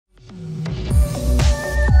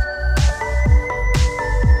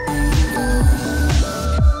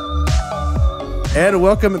And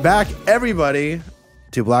welcome back, everybody,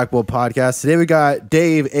 to Black Bull Podcast. Today we got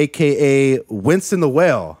Dave, a.k.a. Winston the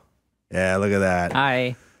Whale. Yeah, look at that.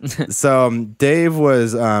 Hi. So Dave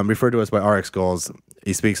was referred to us by RX Goals.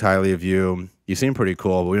 He speaks highly of you. You seem pretty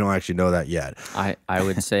cool, but we don't actually know that yet. I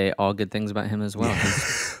would say all good things about him as well.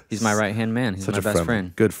 He's my right-hand man. He's Such my a best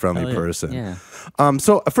friend. Good, friendly person. Yeah.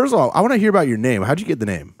 So first of all, I want to hear about your name. How'd you get the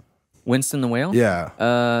name? Winston the Whale?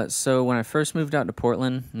 Yeah. So when I first moved out to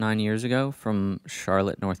Portland 9 years ago from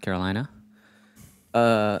Charlotte, North Carolina,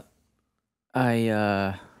 I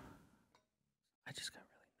just got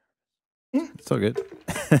It's so good.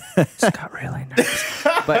 really nervous.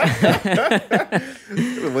 But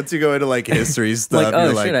Once you go into like history stuff, oh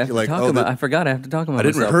you're shit, I have to talk about. I forgot I have to talk about I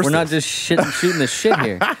didn't myself. rehearse We're not this. just shooting the shit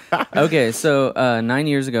here. Okay, so 9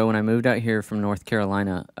 years ago when I moved out here from North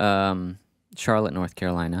Carolina, Charlotte, North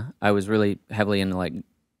Carolina, I was really heavily into like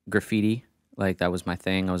graffiti. Like that was my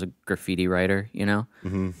thing. I was a graffiti writer, you know?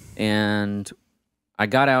 Mm-hmm. And I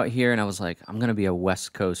got out here and I was like, I'm going to be a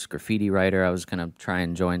West Coast graffiti writer. I was going to try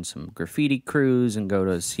and join some graffiti crews and go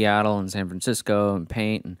to Seattle and San Francisco and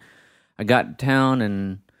paint. And I got to town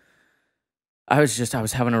and I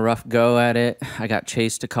was having a rough go at it. I got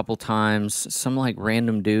chased a couple times. Some like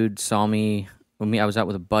random dude saw me I was out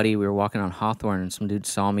with a buddy. We were walking on Hawthorne and some dude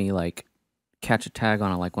saw me like catch a tag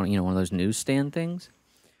on one of those newsstand things.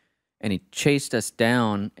 And he chased us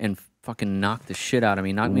down and fucking knocked the shit out of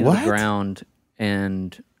me, knocked me to the ground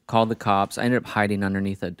and called the cops. I ended up hiding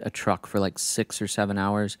underneath a truck for like 6 or 7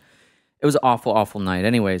 hours. It was an awful, awful night.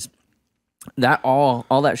 Anyways, that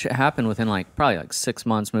all that shit happened within probably 6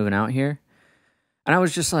 months moving out here. And I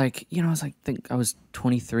was just like, I think I was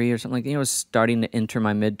 23 or something I was starting to enter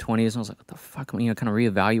my mid-20s. And I was like, what the fuck? Kind of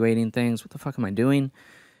reevaluating things. What the fuck am I doing?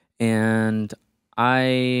 And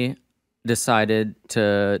I decided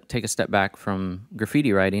to take a step back from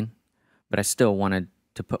graffiti writing, but I still wanted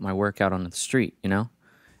to put my work out on the street,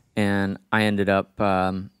 And I ended up,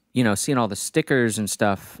 seeing all the stickers and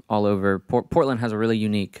stuff all over. Portland has a really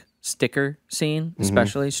unique sticker scene,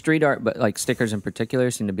 especially street art, but like stickers in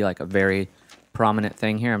particular seem to be like a very prominent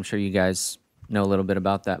thing here. I'm sure you guys know a little bit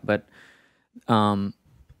about that, but I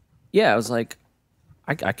was like,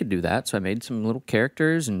 I could do that. So I made some little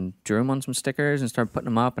characters and drew them on some stickers and started putting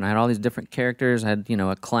them up. And I had all these different characters. I had,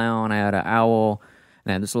 a clown. I had an owl.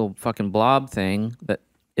 And I had this little fucking blob thing that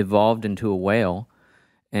evolved into a whale.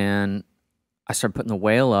 And I started putting the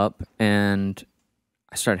whale up. And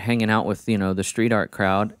I started hanging out with, the street art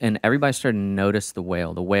crowd. And everybody started to notice the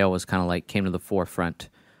whale. The whale was kind of came to the forefront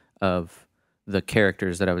of the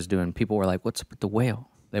characters that I was doing. People were like, what's up with the whale?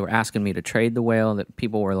 They were asking me to trade the whale. That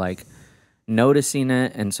people were noticing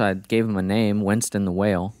it, and so I gave him a name, Winston the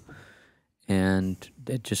Whale, and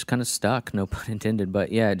it just kind of stuck, no pun intended,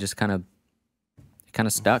 but yeah, it just kind of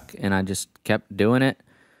stuck, and I just kept doing it,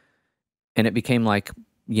 and it became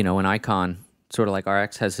an icon, sort of like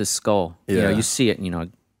RX has his skull. Yeah. You see it,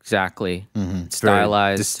 exactly, It's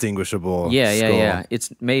stylized, very distinguishable. Yeah, skull. yeah.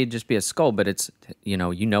 It's may just be a skull, but it's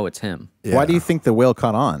it's him. Yeah. Why do you think the whale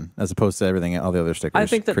caught on as opposed to everything, all the other stickers? I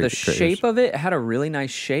think that the shape of it had a really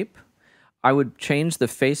nice shape. I would change the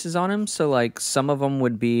faces on him, so some of them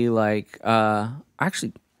would be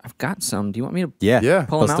actually, I've got some. Do you want me to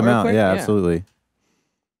pull them out real quick? Yeah, absolutely.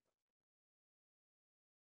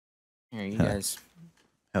 Here, you guys.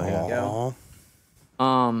 Hell yeah.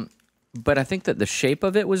 Go. But I think that the shape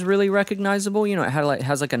of it was really recognizable. It had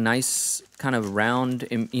has a nice kind of round.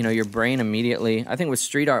 Your brain immediately. I think with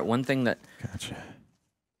street art, one thing that Gotcha.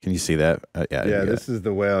 Can you see that? Yeah, this is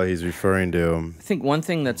the whale he's referring to. I think one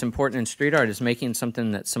thing that's important in street art is making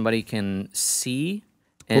something that somebody can see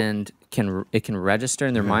and it can register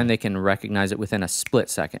in their mind. They can recognize it within a split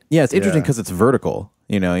second. Yeah, it's interesting because it's vertical.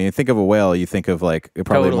 You think of a whale, you think of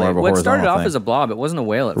probably more of a Well, it horizontal started off thing. as a blob. It wasn't a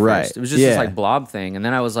whale at Right. first. It was just this blob thing, and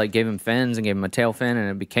then I was gave him fins and gave him a tail fin, and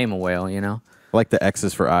it became a whale. I like the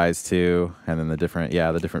X's for eyes too, and then the different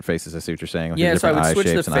faces. I see what you're saying. Yeah, so I would switch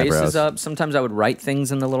the and eyebrows. faces up. Sometimes I would write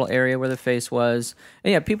things in the little area where the face was.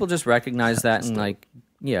 And yeah, people just recognized that and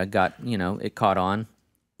it caught on. Look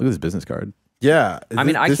at this business card. Yeah. I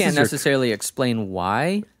mean, I can't necessarily explain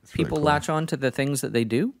why people latch on to the things that they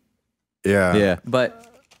do. Yeah. Yeah. But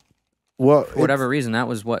for whatever reason, that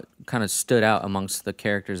was what kind of stood out amongst the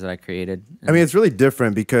characters that I created. I mean, it's really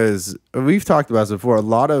different because we've talked about this before.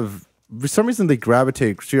 For some reason,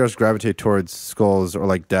 street artists gravitate towards skulls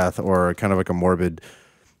or death or kind of a morbid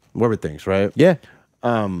things, right? Yeah.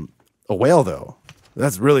 A whale, though,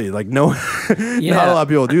 that's really no, not a lot of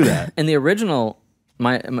people do that. And the original,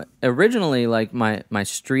 originally my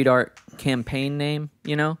street art campaign name,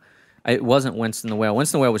 it wasn't Winston the Whale.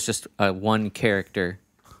 Winston the Whale was just one character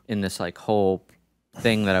in this whole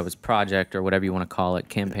thing that I was project or whatever you want to call it,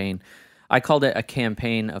 campaign. I called it a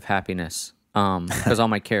campaign of happiness because all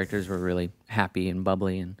my characters were really happy and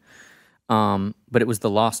bubbly, and but it was the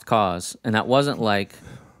lost cause, and that wasn't like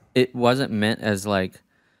it wasn't meant as like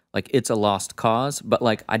it's a lost cause, but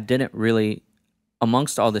like I didn't really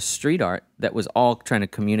amongst all this street art that was all trying to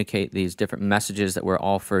communicate these different messages that were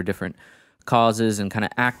all for different causes and kind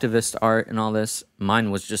of activist art and all this.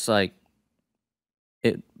 Mine was just like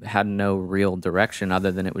it had no real direction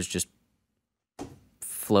other than it was just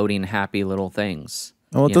floating happy little things.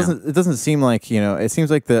 Well, it doesn't seem like, it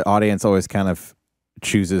seems like the audience always kind of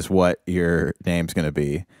chooses what your name's going to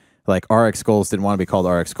be. Like RX Skulls didn't want to be called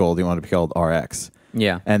RX Gold, he wanted to be called RX.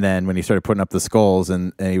 Yeah. And then when he started putting up the skulls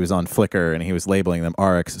and he was on Flickr and he was labeling them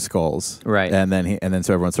RX Skulls. Right. And then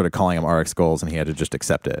so everyone started calling him RX Skulls and he had to just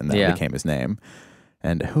accept it, and that became his name.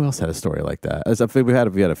 And who else had a story like that? We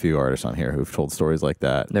had a few artists on here who've told stories like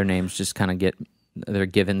that. Their names just kind of they're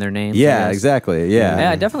given their names. Yeah, exactly. Yeah.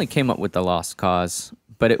 Yeah, I definitely came up with the lost cause,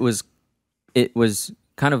 but it was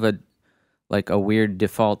kind of a weird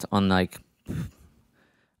default on like,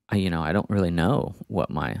 I don't really know what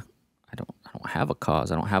I don't have a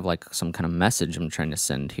cause. I don't have like some kind of message I'm trying to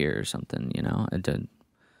send here or something,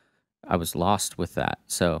 I was lost with that.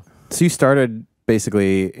 So you started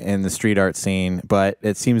basically in the street art scene, but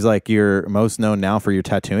it seems like you're most known now for your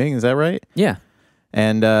tattooing. Is that right? Yeah.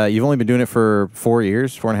 And you've only been doing it for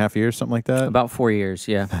 4.5 years, something like that? About 4 years,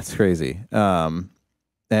 yeah. That's crazy. So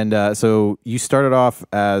you started off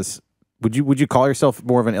as, would you call yourself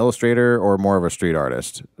more of an illustrator or more of a street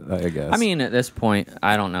artist, I guess? I mean, at this point,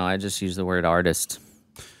 I don't know. I just use the word artist.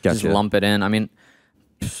 Gotcha. Just lump it in. I mean,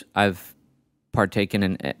 I've partaken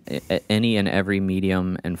in any and every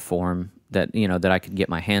medium and form that, that I could get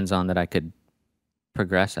my hands on, that I could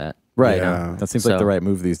progress at. Right. Yeah. That seems like the right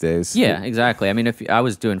move these days. Yeah, exactly. I mean, if I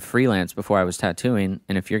was doing freelance before I was tattooing,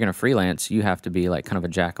 and if you're going to freelance, you have to be like kind of a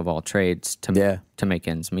jack of all trades to make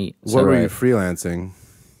ends meet. What were you freelancing?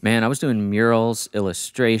 Man, I was doing murals,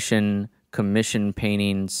 illustration, commission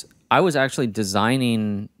paintings. I was actually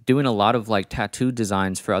doing a lot of like tattoo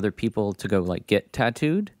designs for other people to go like get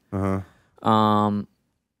tattooed.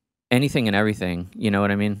 Anything and everything. You know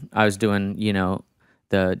what I mean? I was doing, do you know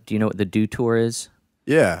what the Do Tour is?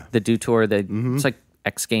 Yeah. The Do Tour, it's like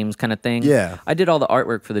X Games kind of thing. Yeah. I did all the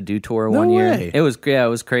artwork for the Do Tour one year. It was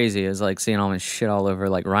crazy. It was like seeing all my shit all over,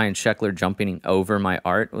 like Ryan Sheckler jumping over my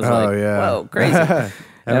art. It was whoa, crazy.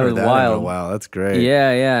 That was wild. Wow, that's great.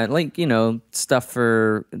 Yeah. Like, stuff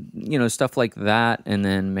stuff like that, and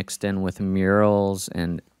then mixed in with murals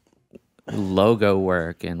and logo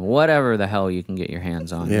work and whatever the hell you can get your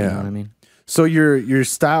hands on. Yeah. You know what I mean? So your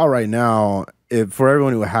style right now, for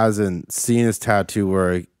everyone who hasn't seen his tattoo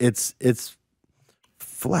work, it's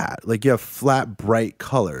flat. Like you have flat, bright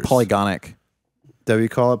colors. Polygonic. That we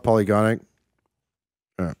call it polygonic?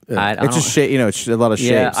 It's just shape, it's a lot of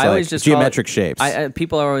shapes. I always just geometric shapes.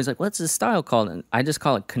 People are always like, "What's this style called?" And I just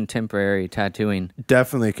call it contemporary tattooing.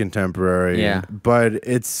 Definitely contemporary. Yeah, but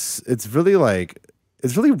it's really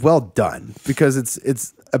well done because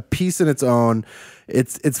it's a piece in its own.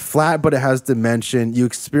 It's flat, but it has dimension. You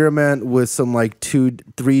experiment with some like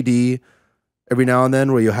 3D every now and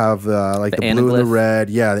then, where you have like the blue and the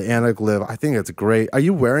red. Yeah, the anaglyph. I think it's great. Are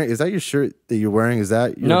you wearing? Is that your shirt that you're wearing? Is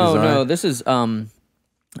that your design? No.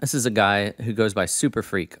 This is a guy who goes by Super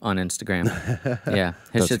Freak on Instagram. Yeah,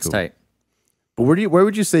 his shit's cool. Tight. But where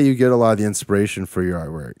would you say you get a lot of the inspiration for your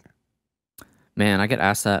artwork? Man, I get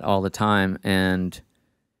asked that all the time, and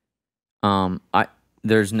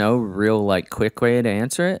there's no real like quick way to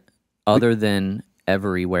answer it other than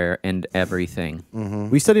everywhere and everything.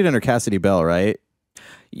 We studied under Cassidy Bell, right?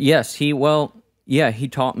 Yes, he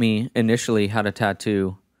taught me initially how to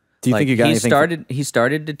tattoo. Do you think you got anything? He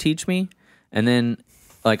started to teach me, and then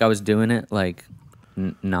like I was doing it like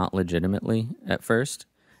not legitimately at first,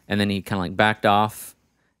 and then he kind of like backed off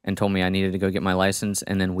and told me I needed to go get my license,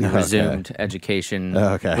 and then we resumed education.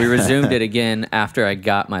 We resumed it again after I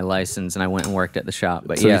got my license, and I went and worked at the shop.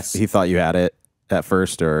 But so yes, he thought you had it at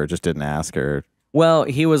first, or just didn't ask, or well,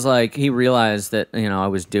 he was like, he realized that I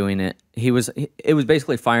was doing it. It was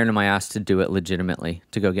basically fire into my ass to do it legitimately,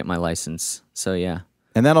 to go get my license. So yeah.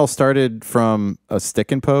 And that all started from a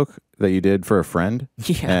stick and poke that you did for a friend?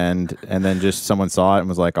 Yeah. And then just someone saw it and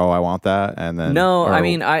was like, oh, I want that. And then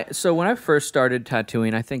so when I first started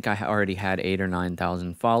tattooing, I think I already had 8,000 or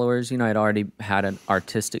 9,000 followers. I'd already had an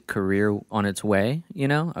artistic career on its way.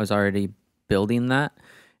 I was already building that.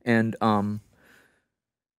 And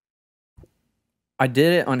I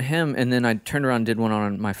did it on him, and then I turned around and did one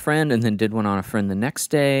on my friend, and then did one on a friend the next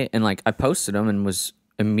day. And like I posted them and was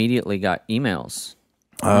immediately got emails.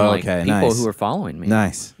 Oh, like, okay, people nice. who are following me.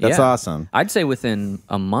 Nice. That's Yeah. awesome. I'd say within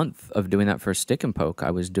a month of doing that for Stick and Poke,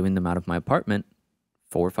 I was doing them out of my apartment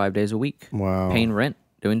 4 or 5 days a week. Wow. Paying rent,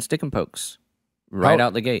 doing Stick and Pokes right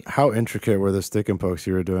out the gate. How intricate were the stick and pokes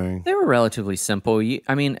you were doing? They were relatively simple.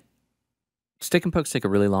 I mean, Stick and Pokes take a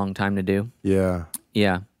really long time to do. Yeah.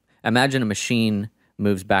 Yeah. Imagine a machine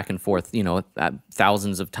moves back and forth,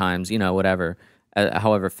 thousands of times, whatever,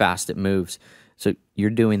 however fast it moves. So you're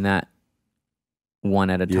doing that one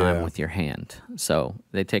at a time with your hand. So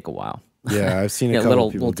they take a while. Yeah, I've seen a Yeah, couple little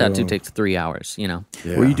of people tattoo do 'em. takes 3 hours, Yeah.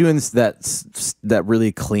 Were you doing that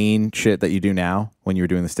really clean shit that you do now when you were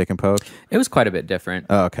doing the stick and poke? It was quite a bit different.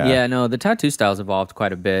 Oh, okay. Yeah, no, the tattoo styles evolved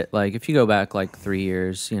quite a bit. Like if you go back like 3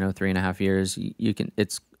 years, 3.5 years, you can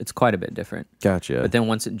it's quite a bit different. Gotcha. But then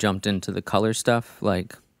once it jumped into the color stuff,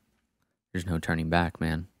 like there's no turning back,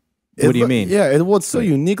 man. What do you mean? Yeah, it's so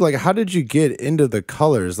unique. Like, how did you get into the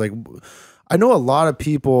colors? Like, I know a lot of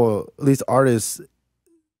people, at least artists,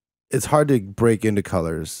 it's hard to break into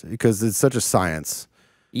colors because it's such a science.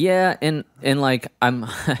 Yeah, and like I'm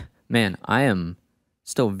man, I am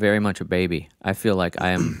still very much a baby. I feel like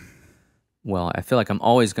I am I feel like I'm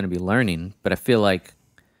always going to be learning, but I feel like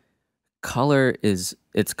color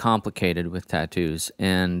it's complicated with tattoos,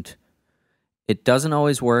 and it doesn't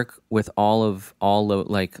always work with all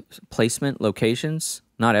like placement locations.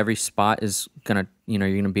 Not every spot is gonna,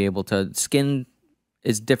 you're gonna be able to. Skin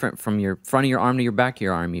is different from your front of your arm to your back of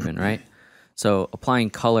your arm, even, right? So applying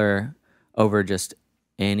color over just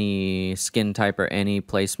any skin type or any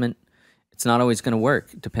placement, it's not always gonna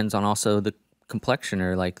work. It depends on also the complexion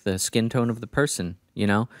or like the skin tone of the person,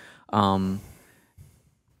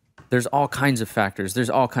 There's all kinds of factors. There's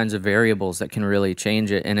all kinds of variables that can really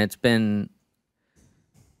change it, and it's been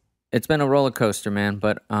a roller coaster, man,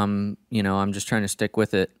 but I'm just trying to stick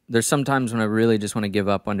with it. There's some times when I really just want to give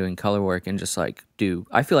up on doing color work and just like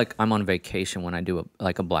I feel like I'm on vacation when I do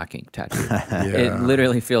a black ink tattoo. It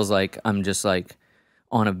literally feels like I'm just like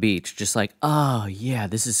on a beach, just like, oh yeah,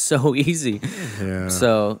 this is so easy. Yeah.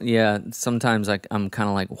 So yeah, sometimes like I'm kind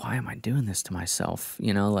of like, why am I doing this to myself?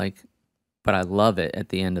 But I love it at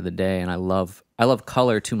the end of the day, and I love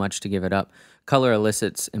color too much to give it up. Color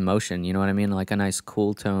elicits emotion, you know what I mean? Like a nice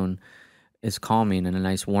cool tone is calming, and a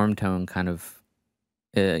nice warm tone kind of,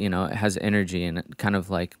 it has energy, and it kind of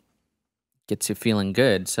like gets you feeling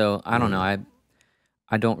good. So I don't know.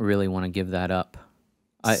 I don't really want to give that up.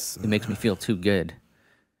 It makes me feel too good.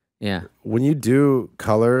 Yeah. When you do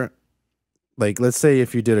color, like let's say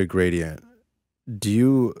if you did a gradient, do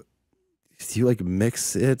you like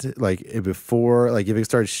mix it like before, like if it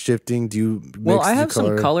starts shifting, do you mix I have the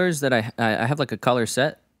color? some colors that I have like a color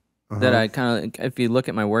set that I kind of, if you look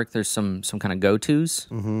at my work, there's some kind of go-tos,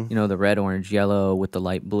 the red, orange, yellow with the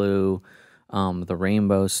light blue, the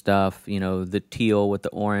rainbow stuff, the teal with the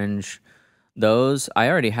orange. Those, I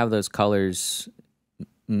already have those colors,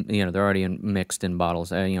 they're already mixed in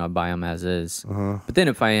bottles. I buy them as is. But then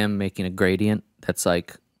if I am making a gradient that's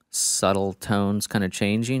like subtle tones kind of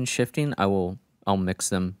changing, shifting, I'll mix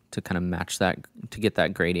them to kind of match that, to get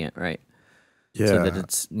that gradient right. Yeah. So that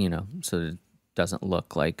it's, so that it doesn't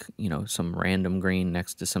look like, some random green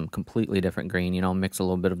next to some completely different green. I'll mix a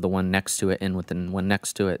little bit of the one next to it in with the one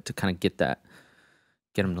next to it to kind of get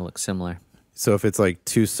them to look similar. So if it's like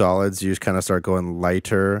two solids, you just kind of start going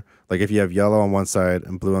lighter. Like if you have yellow on one side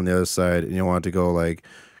and blue on the other side, and you want it to go like,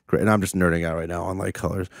 and I'm just nerding out right now on like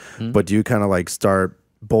colors, but do you kind of like start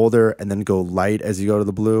bolder and then go light as you go to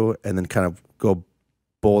the blue, and then kind of go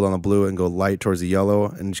bold on the blue and go light towards the yellow,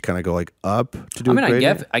 and just kind of go like up to do a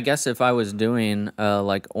gradient? I guess if I was doing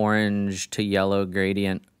like orange to yellow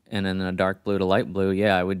gradient and then a dark blue to light blue,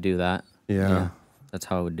 yeah, I would do that. Yeah. That's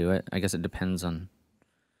how I would do it. I guess it depends on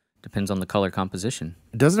the color composition.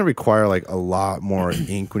 Doesn't it require like a lot more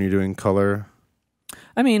ink when you're doing color?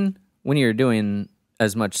 I mean, when you're doing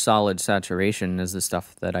as much solid saturation as the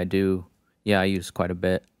stuff that I do, yeah, I use quite a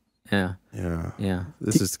bit. Yeah. Yeah. Yeah.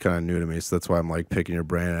 This is kind of new to me, so that's why I'm like picking your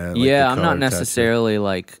brain at. Like, yeah, the I'm color not necessarily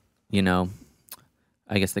like, I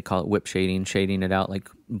guess they call it whip shading it out, like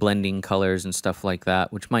blending colors and stuff like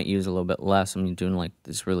that, which might use a little bit less. I'm doing like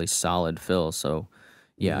this really solid fill, so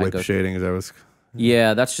yeah. Whip shading, is that what's...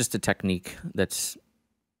 Yeah, that's just a technique that's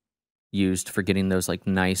used for getting those like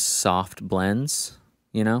nice soft blends,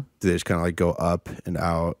 Do they just kind of like go up and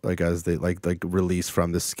out, like as they like release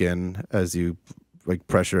from the skin as you like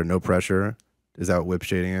pressure, no pressure? Is that what whip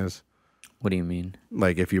shading is? What do you mean?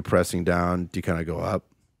 Like if you're pressing down, do you kind of go up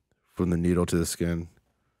from the needle to the skin?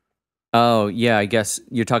 Oh, yeah, I guess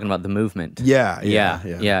you're talking about the movement. Yeah,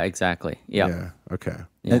 exactly. Yeah. Okay.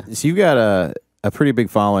 Yeah. So you got a pretty big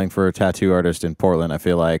following for a tattoo artist in Portland, I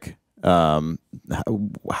feel like.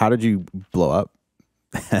 how did you blow up?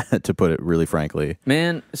 To put it really frankly,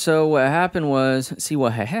 Man, so what happened was,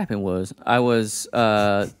 I was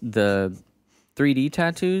the 3D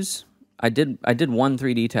tattoos. I did one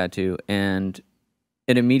 3D tattoo, and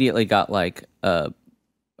it immediately got like a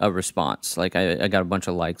response. Like I got a bunch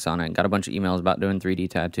of likes on it, got a bunch of emails about doing 3D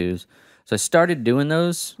tattoos. So I started doing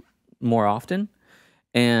those more often,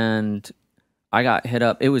 and I got hit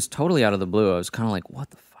up. It was totally out of the blue. I was kind of like, what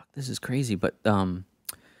the fuck? This is crazy. But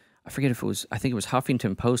I forget if it was, I think it was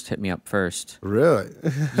Huffington Post hit me up first. Really?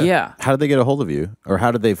 Yeah. how did they get a hold of you, or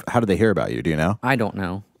how did they hear about you? Do you know? I don't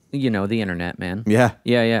know. You know, the internet, man. Yeah,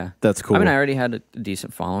 Yeah. that's cool. I mean, I already had a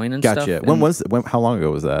decent following and stuff. Gotcha. and How long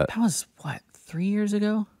ago was that? that was what, 3 years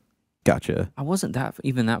ago? Gotcha. I wasn't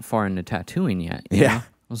that far into tattooing yet. you Yeah. know? I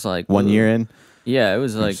was like 1 year in. Yeah, it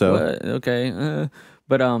was like so. what? Okay,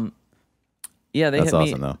 but yeah, they That's hit me.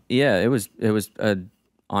 awesome, though. Yeah, it was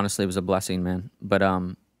honestly, it was a blessing, man. But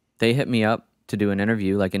they hit me up to do an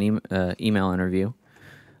interview, like an email interview,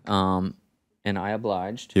 and I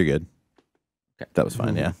obliged. You're good. Okay. That was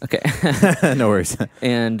fine. Yeah. Okay, No worries.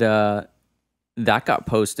 and that got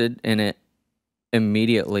posted, and it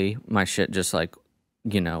immediately my shit just like,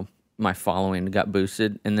 my following got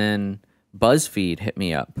boosted, and then BuzzFeed hit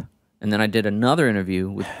me up, and then I did another interview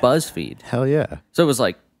with BuzzFeed. Hell yeah. So it was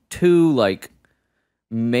like two like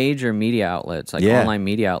major media outlets, like Yeah. online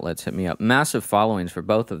media outlets hit me up. Massive followings for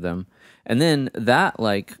both of them. And then that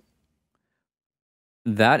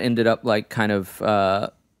ended up like kind of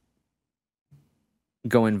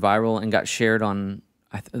going viral and got shared on,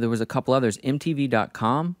 there was a couple others.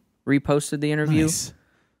 MTV.com reposted the interview. Nice.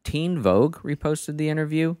 Teen Vogue reposted the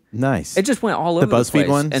interview. Nice. It just went all over the the BuzzFeed place.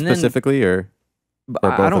 one And then, specifically, or both I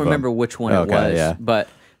of don't them? remember which one Okay, it was, yeah. but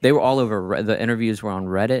they were all over. The interviews were on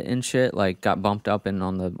Reddit and shit. Like, got bumped up and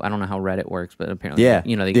on the. I don't know how Reddit works, but apparently, Yeah.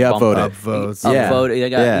 they They get bumped upvote up. it. Upvotes. Yeah.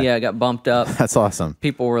 Upvoted. It got bumped up. That's awesome.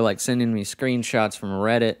 People were like sending me screenshots from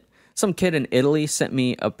Reddit. Some kid in Italy sent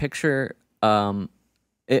me a picture.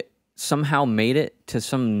 It somehow made it to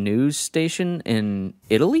some news station in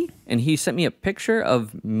Italy, and he sent me a picture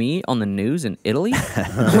of me on the news in Italy.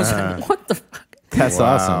 I was like, what the fuck? That's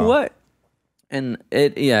Wow. awesome. What? And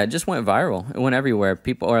it just went viral. It went everywhere.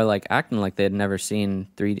 People are like acting like they had never seen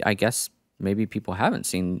 3D. I guess maybe people haven't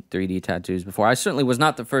seen 3D tattoos before. I certainly was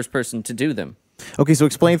not the first person to do them. Okay, so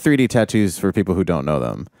explain 3D tattoos for people who don't know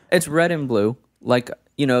them. It's red and blue, like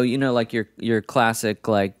like your classic,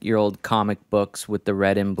 like your old comic books with the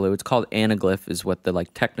red and blue. It's called anaglyph, is what the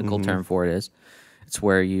like technical term for it is. It's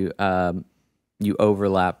where you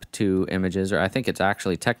overlap two images, or I think it's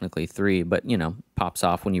actually technically three, but pops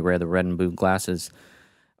off when you wear the red and blue glasses.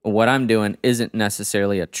 What I'm doing isn't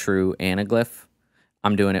necessarily a true anaglyph.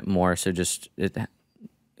 I'm doing it more so just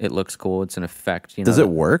it looks cool. It's an effect. Does it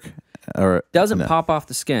work? Or doesn't no? pop off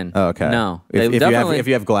the skin. Oh, okay. No. If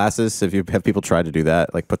you have glasses, if you have people try to do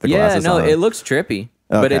that, like put the glasses on. it looks trippy,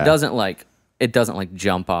 but it Okay. doesn't like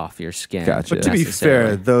jump off your skin. Gotcha. But to be fair,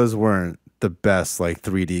 necessarily. those weren't the best like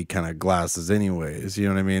 3D kind of glasses anyways. You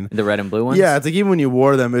know what I mean? The red and blue ones? Yeah, it's like even when you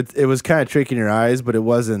wore them, it was kind of tricking your eyes, but it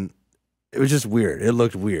wasn't. It was just weird. It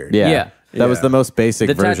looked weird. Yeah. Yeah. That was Yeah. the most basic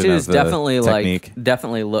The version tattoos of the definitely technique.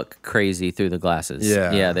 definitely look crazy through the glasses.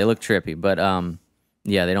 Yeah. They look trippy, but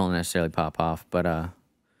yeah, they don't necessarily pop off, but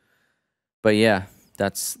yeah,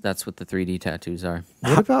 that's what the 3D tattoos are.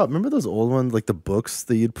 What about, remember those old ones, like the books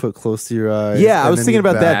that you'd put close to your eyes? Yeah, I and was then thinking you'd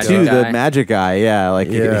about that back too. up? Magic The eye. magic eye. Yeah, like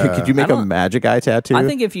Yeah. could you make I a don't- magic eye tattoo? I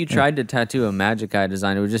think if you tried to tattoo a magic eye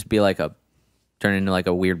design, it would just be turn into like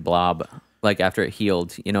a weird blob, like after it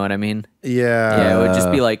healed. You know what I mean? Yeah. Yeah, it would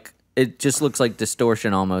just be like, it just looks like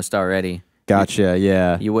distortion almost already. Gotcha.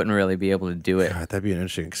 Yeah, You wouldn't really be able to do it. God, that'd be an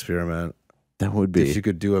interesting experiment. that would If be. you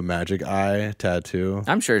could do a magic eye tattoo.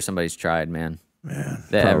 I'm sure somebody's tried, man. Man,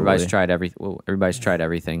 Everybody's Probably. tried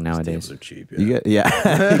everything nowadays. those are cheap. You get,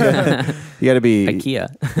 yeah. you got to be. IKEA.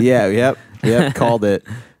 Yeah. Yep. Called it.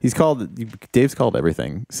 Dave's called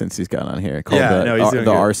everything since he's gotten on here. Called Yeah, the, no, he's doing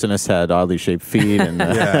the good. arsonist had oddly shaped feet and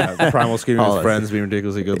Yeah, the primal scheme of All his that friends being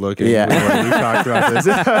ridiculously good looking. Yeah. We talked about this.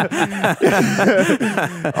 I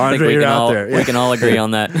think Andre, you're out there. we can all agree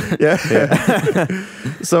on that. Yeah.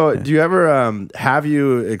 So, do you ever have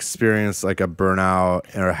you experienced like a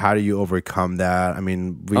burnout, or how do you overcome that? I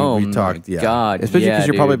mean, we talked. My Yeah. God. especially because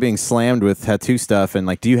you're probably dude. being slammed with tattoo stuff and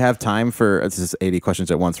like, do you have time for? This is 80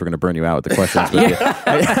 questions at once. We're gonna burn you out with the questions.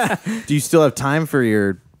 But do you still have time for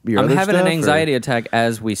your I'm other having stuff, an or- anxiety attack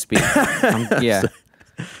as we speak. Yeah.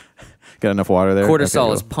 Got enough water there? Cortisol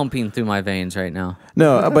Okay, is cool. pumping through my veins right now.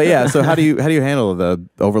 No, but yeah. So how do you handle the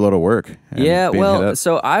overload of work? and Yeah, being hit well, up?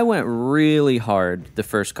 so I went really hard the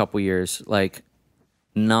first couple years. Like,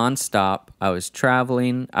 nonstop. I was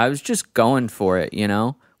traveling. I was just going for it, you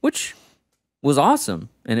know, which was awesome.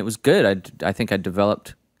 And it was good. I think it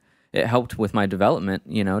helped with my development,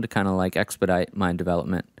 you know, to kind of like expedite my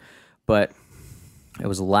development. But it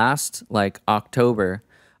was last like October,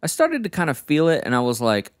 I started to kind of feel it. And I was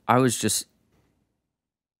like,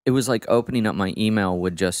 it was like opening up my email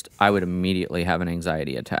I would immediately have an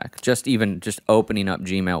anxiety attack. Just opening up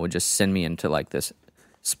Gmail would just send me into like this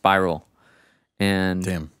spiral. And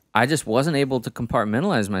Damn. I just wasn't able to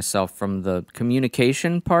compartmentalize myself from the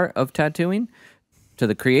communication part of tattooing to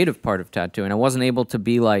the creative part of tattooing. I wasn't able to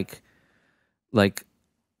be like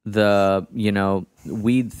the, you know,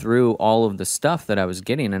 weed through all of the stuff that I was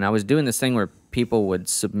getting. And I was doing this thing where people would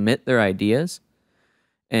submit their ideas,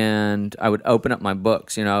 and I would open up my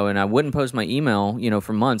books, you know, and I wouldn't post my email, you know,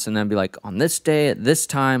 for months, and then be like, on this day at this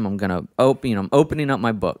time, I'm opening up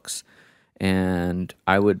my books, and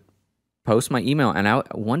I would post my email. And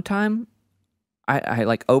one time, I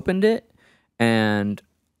like opened it, and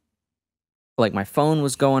like my phone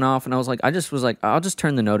was going off, and I was like, I'll just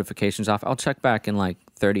turn the notifications off. I'll check back in like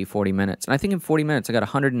 30, 40 minutes. And I think in 40 minutes, I got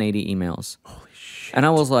 180 emails. Holy shit. And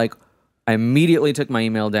I was like, I immediately took my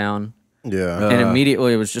email down. Yeah. And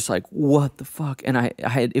immediately it was just like, what the fuck? And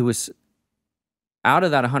it was out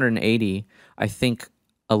of that 180, I think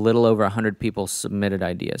a little over 100 people submitted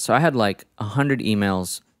ideas. So I had like 100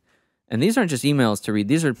 emails, and these aren't just emails to read.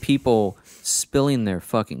 These are people spilling their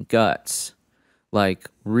fucking guts, like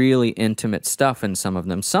really intimate stuff in some of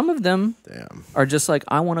them. Some of them are just like,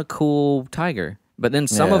 I want a cool tiger. But then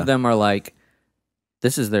some of them are like,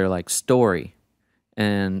 this is their like story,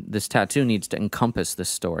 and this tattoo needs to encompass this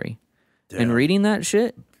story. Damn. And reading that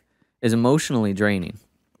shit is emotionally draining.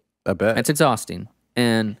 I bet. It's exhausting.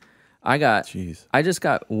 And I just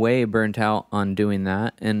got way burnt out on doing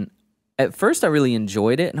that. And at first I really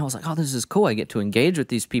enjoyed it, and I was like, oh, this is cool. I get to engage with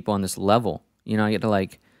these people on this level. You know, I get to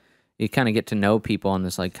like, you kind of get to know people on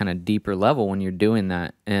this like kind of deeper level when you're doing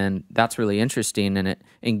that. And that's really interesting, and it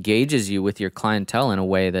engages you with your clientele in a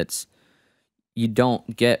way that's you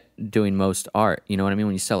don't get doing most art. You know what I mean?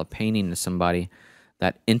 When you sell a painting to somebody,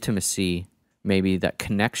 that intimacy, maybe that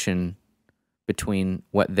connection between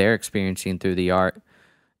what they're experiencing through the art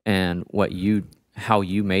and how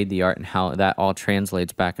you made the art, and how that all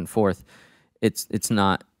translates back and forth. It's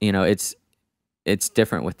not, you know, it's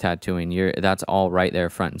different with tattooing. That's all right there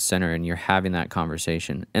front and center, and you're having that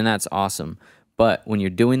conversation, and that's awesome. But when you're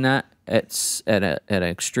doing that, it's at an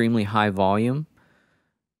extremely high volume,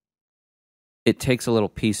 it takes a little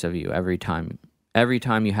piece of you every time. Every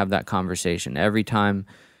time you have that conversation, every time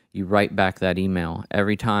you write back that email,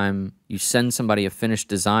 every time you send somebody a finished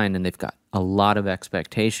design and they've got a lot of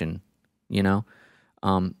expectation, you know,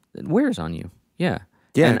 it wears on you. Yeah.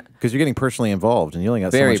 Yeah, because you're getting personally involved, and you only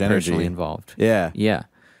got so much energy. Very personally involved. Yeah. Yeah.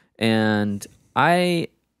 And I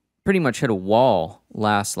pretty much hit a wall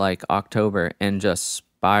last like October and just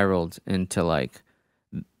spiraled into like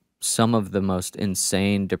some of the most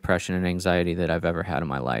insane depression and anxiety that I've ever had in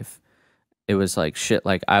my life. It was like shit,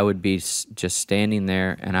 like I would be just standing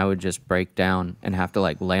there, and I would just break down and have to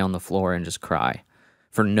like lay on the floor and just cry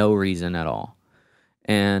for no reason at all.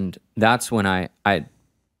 And that's when I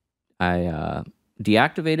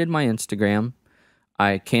deactivated my Instagram.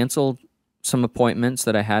 I canceled some appointments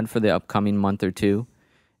that I had for the upcoming month or two,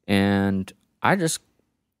 and I just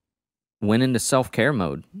went into self-care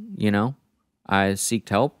mode, you know? I sought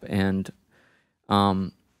help, and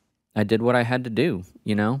I did what I had to do,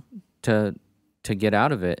 you know, to get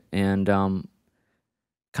out of it, and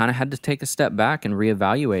kind of had to take a step back and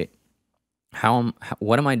reevaluate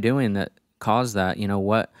what am I doing that caused that, you know,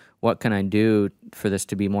 what can I do for this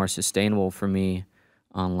to be more sustainable for me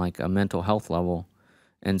on like a mental health level.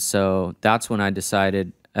 And so that's when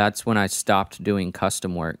I stopped doing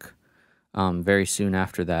custom work very soon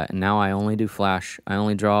after that. And now I only do Flash. I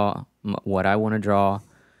only draw what I want to draw,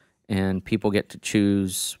 and people get to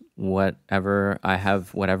choose whatever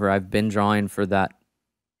I've been drawing for that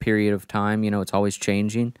period of time. You know, it's always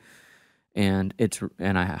changing. And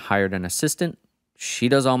I hired an assistant. She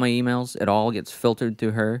does all my emails. It all gets filtered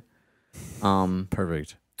through her.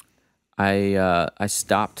 Perfect. I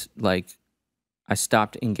stopped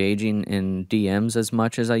engaging in DMs as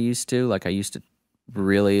much as I used to. Like I used to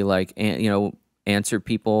really like, you know, answer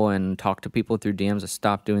people and talk to people through DMs. I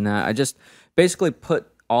stopped doing that. I just basically put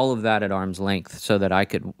all of that at arm's length so that I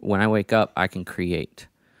could, when I wake up, I can create,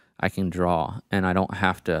 I can draw, and I don't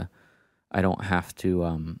have to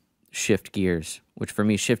shift gears, which for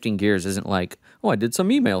me, shifting gears isn't like, oh, I did some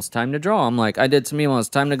emails, time to draw. I'm like, I did some emails,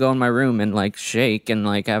 time to go in my room and like shake and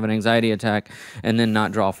like have an anxiety attack and then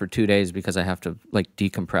not draw for 2 days because I have to like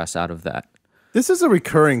decompress out of that. This is a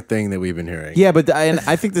recurring thing that we've been hearing. Yeah, but and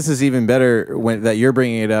I think this is even better that you're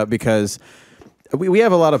bringing it up because we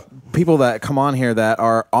have a lot of people that come on here that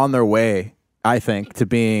are on their way, I think, to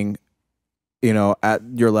being, at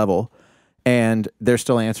your level, and they're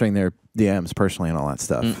still answering their DMs personally and all that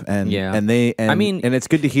stuff. And it's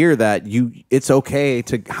good to hear that it's okay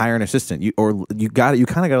to hire an assistant. You kind of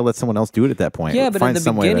got to let someone else do it at that point. Yeah, but in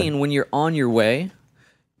the beginning, when you're on your way,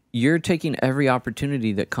 you're taking every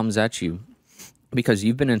opportunity that comes at you because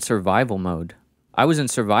you've been in survival mode. I was in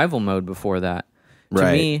survival mode before that.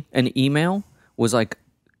 To me, an email was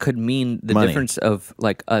could mean the Money. difference of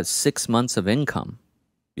 6 months of income.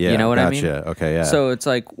 Yeah, you know what I mean? Okay, yeah. So it's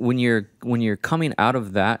when you're coming out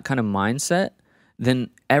of that kind of mindset, then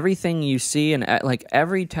everything you see and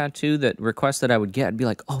every tattoo request that I would get, I'd be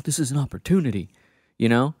like, oh, this is an opportunity,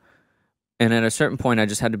 And at a certain point, I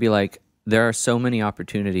just had to be like, there are so many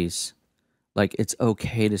opportunities. It's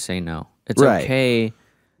okay to say no. It's okay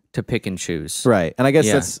to pick and choose. Right. And I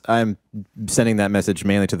guess I'm sending that message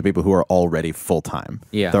mainly to the people who are already full-time.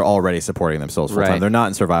 Yeah. They're already supporting themselves full-time. Right. They're not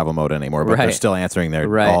in survival mode anymore, but they're still answering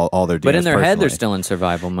all their DMs But in their head, they're personally. still in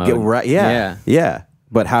survival mode. Yeah.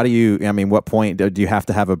 But how do you, what point, do you have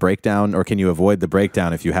to have a breakdown or can you avoid the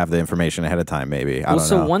breakdown if you have the information ahead of time maybe? I don't know.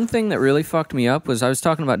 So one thing that really fucked me up was I was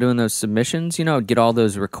talking about doing those submissions, get all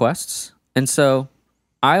those requests. And so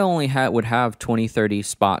I only would have 20, 30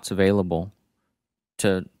 spots available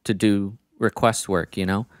to do request work,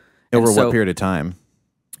 Over what period of time?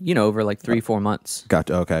 Over 3-4 months.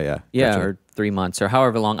 Gotcha. Okay, yeah. Yeah, Gotcha. or 3 months, or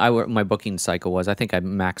however long my booking cycle was. I think I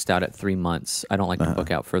maxed out at 3 months. I don't like to book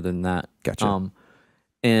out further than that. Gotcha.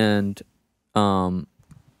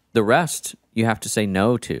 The rest you have to say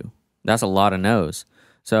no to. That's a lot of no's.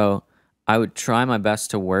 So I would try my best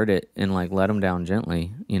to word it and let them down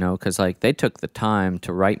gently, because they took the time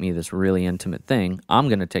to write me this really intimate thing. I'm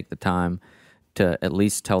gonna take the time to at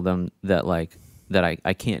least tell them that that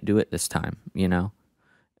I can't do it this time,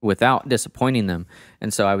 without disappointing them.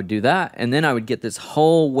 And so I would do that, and then I would get this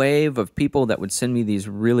whole wave of people that would send me these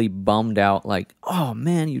really bummed out, oh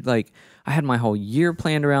man, I had my whole year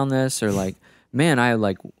planned around this, or man, I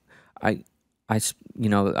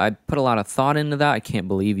put a lot of thought into that. I can't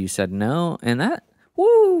believe you said no. And that,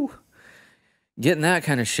 getting that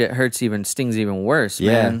kind of shit stings even worse,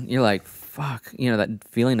 man. You're like, fuck, that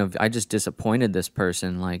feeling of I just disappointed this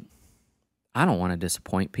person. I don't want to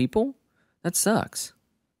disappoint people. That sucks.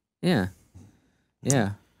 Yeah.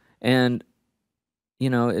 Yeah. And,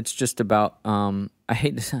 it's just about, I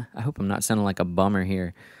hope I'm not sounding like a bummer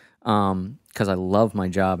here, because I love my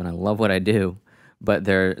job and I love what I do. But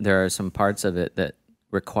there are some parts of it that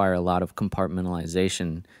require a lot of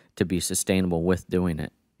compartmentalization to be sustainable with doing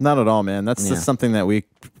it. Not at all, man. That's just something that we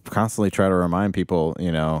constantly try to remind people.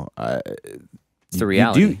 It's the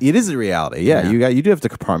reality. It is a reality. Yeah, you do have to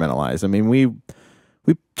compartmentalize. I mean, we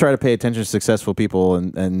try to pay attention to successful people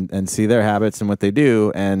and see their habits and what they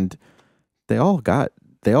do, and they all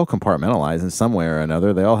compartmentalize in some way or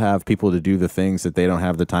another. They all have people to do the things that they don't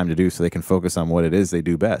have the time to do so they can focus on what it is they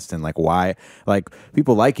do best. And why,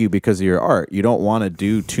 people like you because of your art. You don't want to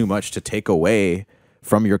do too much to take away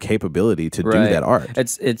from your capability to do that art.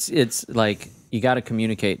 It's you got to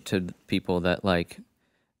communicate to people that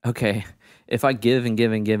okay, if I give and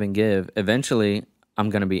give and give and give, eventually I'm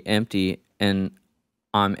going to be empty, and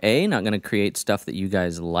I'm not going to create stuff that you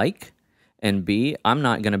guys like, and B, I'm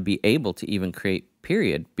not going to be able to even create,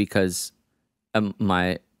 period, because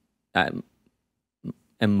my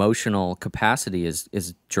emotional capacity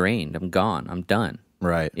is drained. I'm gone. I'm done.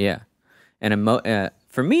 Right. Yeah. And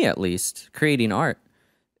for me, at least, creating art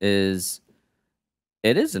is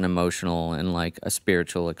an emotional and a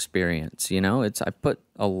spiritual experience. I put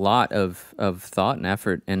a lot of thought and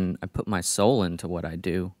effort, and I put my soul into what I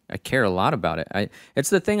do. I care a lot about it. It's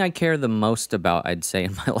the thing I care the most about, I'd say,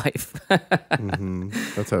 in my life.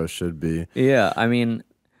 That's how it should be. Yeah, I mean,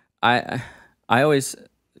 I always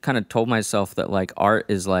kind of told myself that art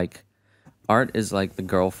is like the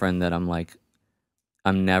girlfriend that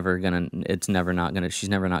she's never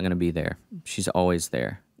not gonna be there. She's always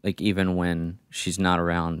there. Even when she's not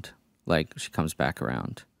around, she comes back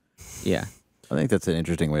around. Yeah. I think that's an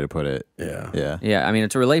interesting way to put it. Yeah. Yeah. Yeah, I mean,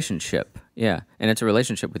 it's a relationship. Yeah, and it's a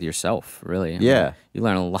relationship with yourself, really. You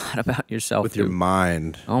learn a lot about yourself. With your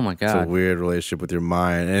mind. Oh, my God. It's a weird relationship with your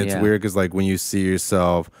mind. And it's weird because, when you see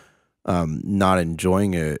yourself not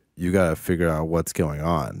enjoying it, you got to figure out what's going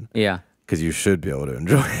on. Yeah. Because you should be able to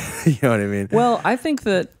enjoy it. You know what I mean? Well, I think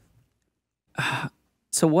that...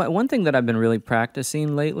 So one thing that I've been really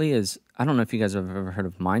practicing lately is, I don't know if you guys have ever heard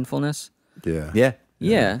of mindfulness. Yeah. Yeah.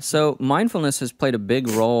 Yeah. So mindfulness has played a big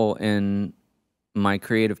role in my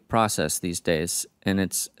creative process these days, and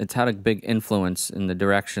it's had a big influence in the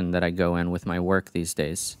direction that I go in with my work these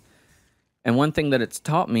days. And one thing that it's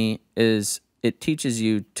taught me is it teaches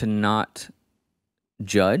you to not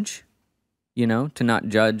judge, you know, to not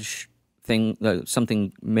judge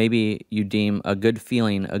something maybe you deem a good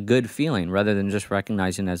feeling, rather than just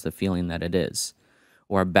recognizing as the feeling that it is.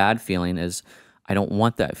 Or a bad feeling is, I don't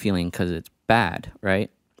want that feeling because it's bad, right?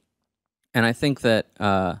 And I think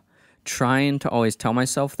that trying to always tell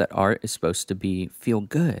myself that art is supposed to feel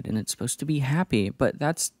good and it's supposed to be happy, but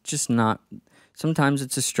that's just not. Sometimes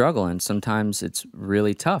it's a struggle and sometimes it's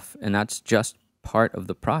really tough, and that's just part of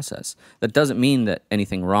the process. That doesn't mean that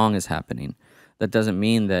anything wrong is happening. That doesn't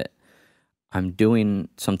mean that I'm doing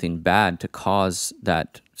something bad to cause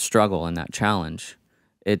that struggle and that challenge.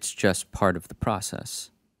 It's just part of the process.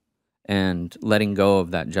 And letting go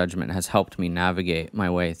of that judgment has helped me navigate my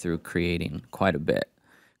way through creating quite a bit.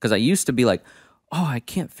 Because I used to be like, oh, I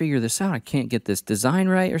can't figure this out. I can't get this design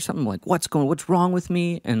right or something. Like, what's wrong with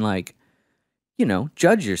me? And like, you know,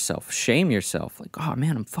 judge yourself, shame yourself. Like, oh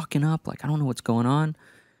man, I'm fucking up. Like, I don't know what's going on.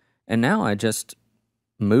 And now I just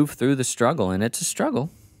move through the struggle, and it's a struggle,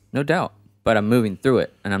 no doubt. But I'm moving through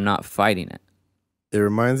it, and I'm not fighting it. It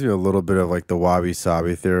reminds me a little bit of like the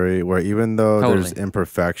wabi-sabi theory, where even though there's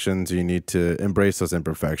imperfections, you need to embrace those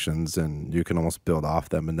imperfections, and you can almost build off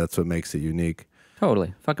them, and that's what makes it unique.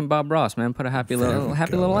 Totally. Fucking Bob Ross, man. Put a happy little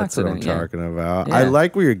accident. That's what I'm talking about. Yeah. I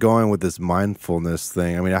like where you're going with this mindfulness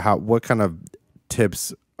thing. I mean, what kind of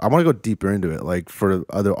tips? I want to go deeper into it, like for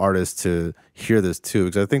other artists to hear this too,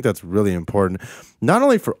 because I think that's really important, not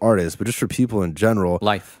only for artists, but just for people in general.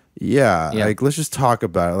 Life. Yeah, like let's just talk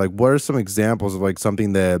about it. Like, what are some examples of like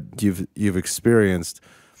something that you've experienced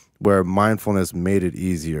where mindfulness made it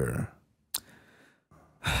easier?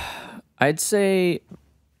 I'd say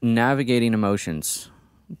navigating emotions,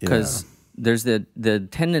 because there's the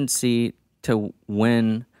tendency to,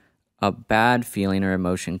 when a bad feeling or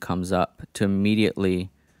emotion comes up, to immediately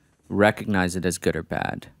recognize it as good or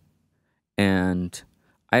bad. And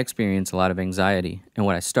I experience a lot of anxiety, and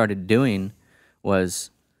what I started doing was,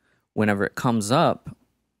 whenever it comes up,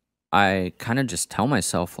 I kind of just tell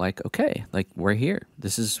myself, like, okay, like, we're here.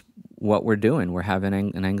 This is what we're doing. We're having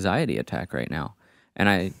an anxiety attack right now. And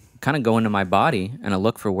I kind of go into my body and I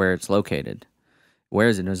look for where it's located. Where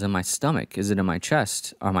is it? Is it in my stomach? Is it in my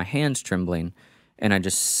chest? Are my hands trembling? And I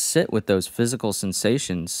just sit with those physical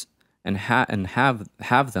sensations and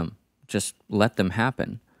have them, just let them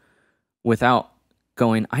happen, without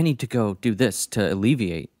going, I need to go do this to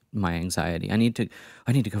alleviate my anxiety. I need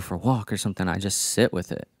to go for a walk or something. I just sit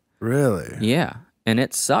with it. Really? Yeah. And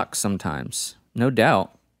it sucks sometimes, no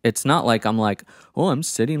doubt. It's not like I'm like, oh, I'm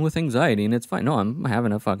sitting with anxiety and it's fine. No, I'm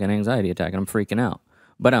having a fucking anxiety attack and I'm freaking out.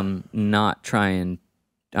 But I'm not trying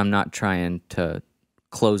to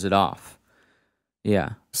close it off.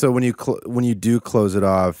 Yeah. So when you do close it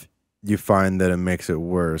off, you find that it makes it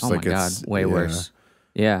worse. Oh like my God, way worse.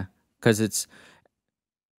 Yeah. Because it's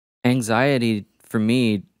anxiety for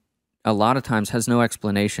me, a lot of times has no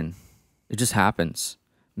explanation. It just happens.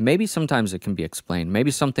 Maybe sometimes it can be explained. Maybe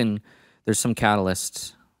there's some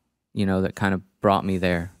catalyst, you know, that kind of brought me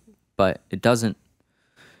there, but it doesn't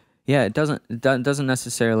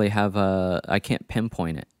necessarily have I can't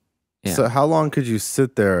pinpoint it. Yeah. So how long could you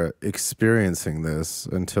sit there experiencing this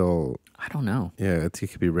until? I don't know. Yeah, it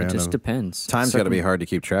could be random. It just depends. Time's got to be hard to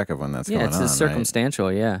keep track of when that's going on. Yeah, it's circumstantial,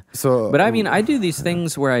 right? Yeah. So, but I mean, I do these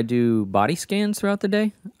things where I do body scans throughout the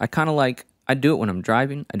day. I kind of I do it when I'm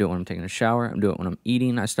driving. I do it when I'm taking a shower. I do it when I'm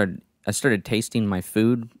eating. I started tasting my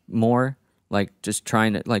food more. Like, just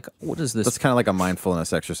trying to, like, what is this? That's kind of like a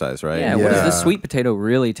mindfulness exercise, right? Yeah, what does this sweet potato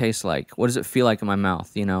really taste like? What does it feel like in my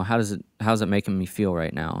mouth? You know, how's it making me feel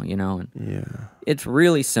right now? You know, and it's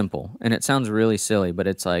really simple, and it sounds really silly, but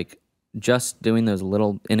it's like just doing those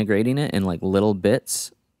integrating it in like little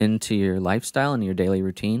bits into your lifestyle and your daily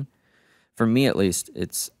routine. For me, at least,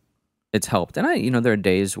 it's helped. And there are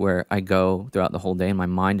days where I go throughout the whole day and my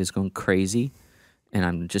mind is going crazy, and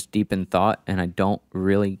I'm just deep in thought, and I don't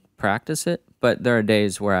really practice it. But there are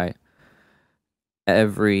days where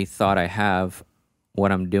every thought I have,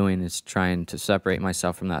 what I'm doing is trying to separate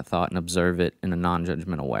myself from that thought and observe it in a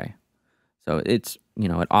non-judgmental way. So it's,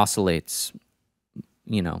 it oscillates,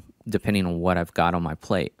 depending on what I've got on my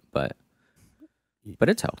plate, but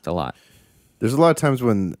it's helped a lot. There's a lot of times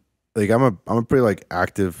when, like, I'm a pretty like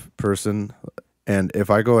active person, and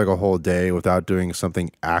if I go like a whole day without doing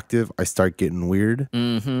something active, I start getting weird.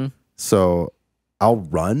 Mm-hmm. So I'll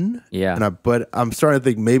run. Yeah. But I'm starting to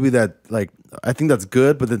think maybe that, like, I think that's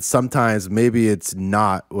good, but then sometimes maybe it's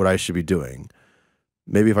not what I should be doing.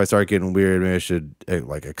 Maybe if I start getting weird, maybe I should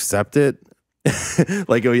like accept it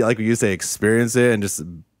like you say, experience it and just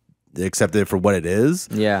accept it for what it is.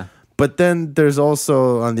 Yeah. But then there's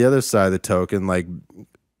also on the other side of the token, like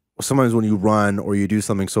sometimes when you run or you do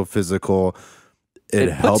something so physical, it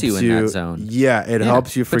helps puts you in that zone. Yeah, it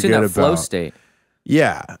helps you forget in that about flow state.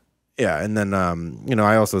 Yeah. Yeah. And then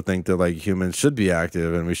I also think that like humans should be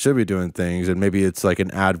active and we should be doing things, and maybe it's like an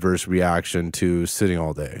adverse reaction to sitting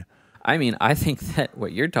all day. I mean, I think that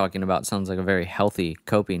what you're talking about sounds like a very healthy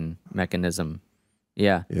coping mechanism.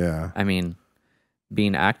 Yeah. Yeah. I mean,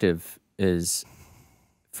 being active is,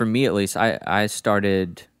 for me at least, I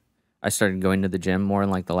started going to the gym more in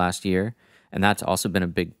like the last year, and that's also been a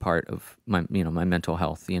big part of my my mental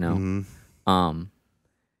health, and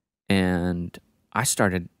I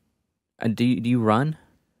started do you run?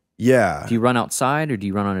 Yeah. Do you run outside or do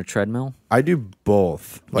you run on a treadmill? I do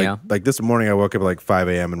both. Yeah. Like this morning I woke up at like 5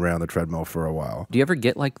 a.m. and ran on the treadmill for a while. Do you ever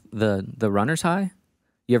get like the runner's high?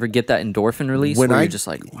 You ever get that endorphin release when you're just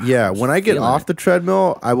like, wow, yeah, when I get off it. the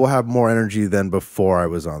treadmill, I will have more energy than before I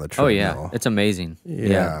was on the treadmill. Oh yeah, it's amazing.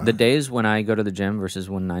 Yeah. The days when I go to the gym versus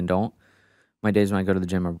when I don't, my days when I go to the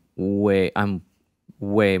gym I'm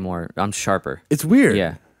sharper. It's weird.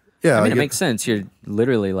 Yeah. Yeah. I mean, it makes sense. You're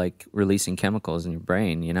literally like releasing chemicals in your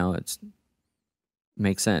brain,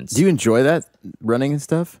 makes sense. Do you enjoy that running and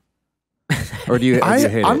stuff? Or do you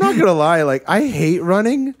hate I'm not going to lie. Like, I hate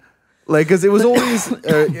running. Like, because it was always,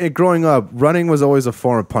 growing up, running was always a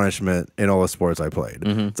form of punishment in all the sports I played.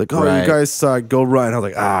 Mm-hmm. It's like, you guys suck, go run. I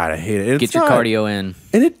was like, I hate it. Get your cardio in.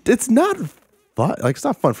 And it's not fun. Like, it's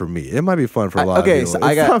not fun for me. It might be fun for a lot of people. So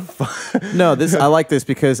it's not fun. No, I like this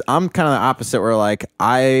because I'm kind of the opposite, where like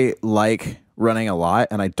I like running a lot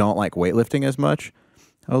and I don't like weightlifting as much.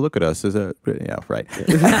 Oh, look at us. Yeah, right.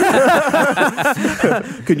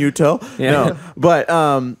 Can you tell? Yeah. No. But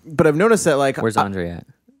I've noticed that like, where's Andre at?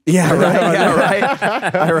 Yeah, right.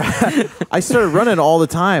 Yeah, right. I started running all the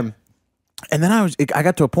time. And then I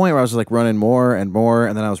got to a point where I was like running more and more,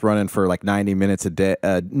 and then I was running for like 90 minutes a day,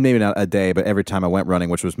 maybe not a day, but every time I went running,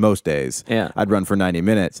 which was most days, I'd run for 90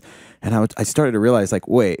 minutes. And I started to realize like,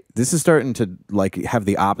 wait, this is starting to like have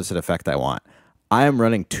the opposite effect I want. I am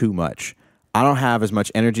running too much. I don't have as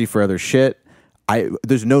much energy for other shit.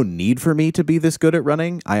 There's no need for me to be this good at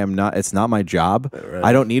running. I am not. It's not my job. Right.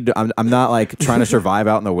 I don't need to. I'm not like trying to survive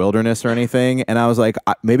out in the wilderness or anything. And I was like,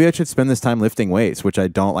 maybe I should spend this time lifting weights, which I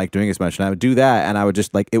don't like doing as much. And I would do that, and I would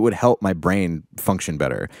just like, it would help my brain function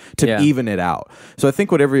better to even it out. So I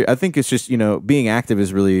think it's just, being active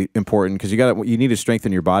is really important, because you need to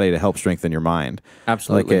strengthen your body to help strengthen your mind.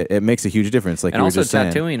 Absolutely, like it makes a huge difference. Like, and you also were just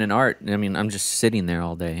tattooing and art. I mean, I'm just sitting there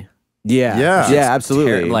all day. Yeah,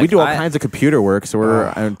 absolutely. Like, we do all kinds of computer work, so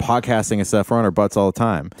we're podcasting and stuff. We're on our butts all the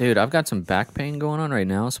time. Dude, I've got some back pain going on right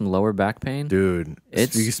now, some lower back pain. Dude, are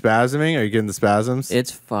you spasming? Are you getting the spasms? It's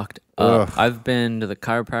fucked up. I've been to the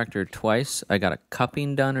chiropractor twice. I got a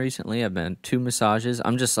cupping done recently. I've been 2 massages.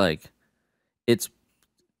 I'm just like, it's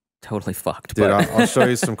totally fucked. Dude, but I'll show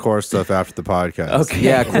you some core stuff after the podcast. Okay.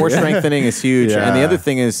 Yeah, core strengthening is huge. Yeah. And the other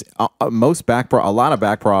thing is, a lot of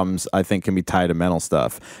back problems, I think, can be tied to mental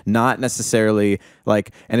stuff. Not necessarily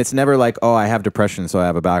like, and it's never like, oh, I have depression, so I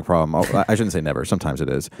have a back problem. I shouldn't say never. Sometimes it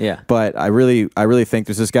is. Yeah. But I really think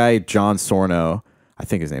there's this guy, John Sorno. I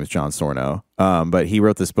think his name is John Sorno. But he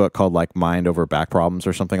wrote this book called like Mind Over Back Problems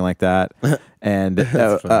or something like that. And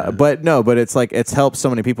but it's like, it's helped so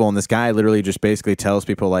many people. And this guy literally just basically tells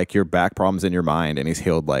people like, your back problems in your mind, and he's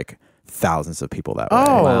healed like thousands of people that way.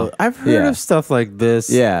 Oh, Wow. I've heard of stuff like this.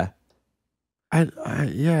 Yeah. I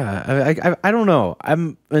don't know.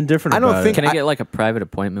 I'm indifferent. Can I get like a private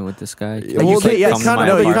appointment with this guy? They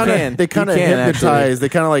kind of hypnotize. They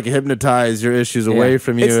kind of like hypnotize your issues away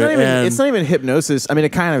from you. It's not even hypnosis. I mean,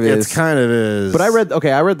 it kind of is. It kind of is. But I read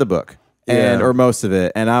the book or most of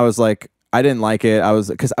it, and I was like, I didn't like it.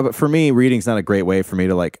 Because for me, reading's not a great way for me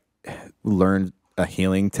to like learn a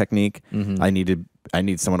healing technique. Mm-hmm. I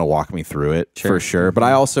need someone to walk me through it for sure. Mm-hmm. But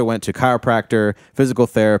I also went to chiropractor, physical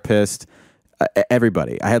therapist.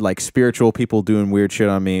 Everybody. I had like spiritual people doing weird shit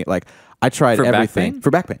on me. Like, I tried everything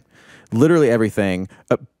for back pain, literally everything,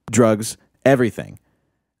 drugs, everything.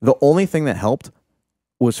 The only thing that helped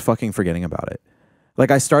was fucking forgetting about it.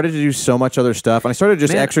 Like, I started to do so much other stuff, and I started to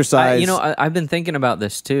just exercise. I've been thinking about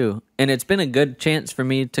this too, and it's been a good chance for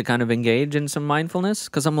me to kind of engage in some mindfulness,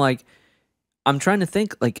 because I'm like, I'm trying to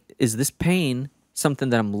think, like, is this pain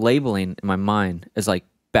something that I'm labeling in my mind as like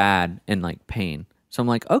bad and like pain? So I'm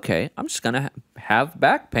like, okay, I'm just going to have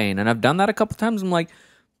back pain. And I've done that a couple times. I'm like,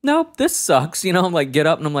 nope, this sucks. I'm like, get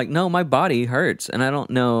up, and I'm like, no, my body hurts. And I don't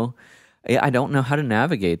know how to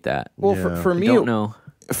navigate that. Well, for me,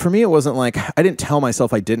 for me, it wasn't like I didn't tell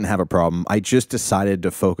myself I didn't have a problem. I just decided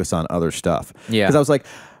to focus on other stuff. Yeah. Because I was like,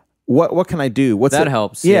 what can I do? That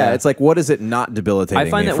helps. Yeah, Yeah. It's like, what is it not debilitating I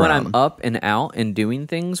find me that from? when I'm up and out and doing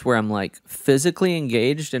things where I'm like physically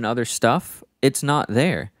engaged in other stuff, it's not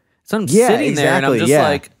there. So I'm sitting there and I'm just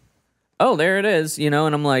like, oh, there it is, you know,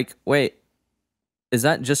 and I'm like, wait, is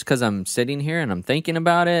that just because I'm sitting here and I'm thinking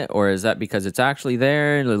about it, or is that because it's actually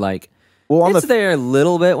there? And like, well, it's there a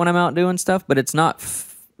little bit when I'm out doing stuff, but it's not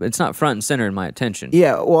front and center in my attention.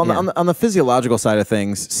 Yeah, well, on the physiological side of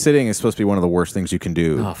things, sitting is supposed to be one of the worst things you can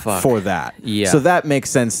do for that. Yeah. So that makes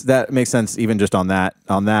sense. That makes sense even just on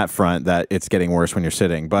that front, that it's getting worse when you're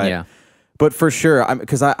sitting. But yeah. But for sure,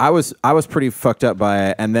 because I was pretty fucked up by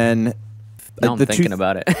it, and then now I'm thinking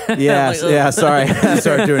about it. Yeah, like, yeah. Sorry,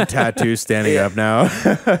 start doing tattoos standing up now.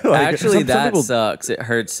 Actually, that people, sucks. It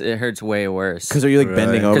hurts. It hurts way worse. Because are you like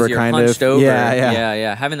bending over, you're kind hunched of? Over.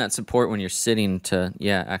 Yeah. Having that support when you're sitting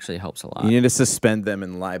actually helps a lot. You need to suspend them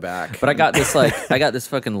and lie back. But I got this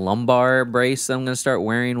fucking lumbar brace that I'm gonna start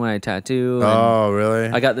wearing when I tattoo. Oh, really?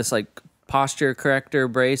 I got this like posture corrector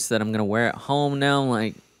brace that I'm gonna wear at home now. I'm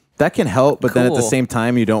like. That can help, but then at the same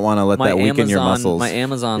time, you don't want to let that weaken your muscles. My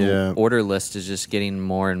Amazon order list is just getting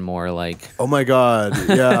more and more like... Oh, my God.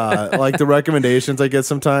 Yeah. Like the recommendations I get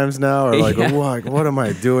sometimes now are like, what am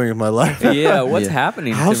I doing in my life? Yeah, what's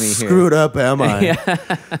happening to me here? How screwed up am I?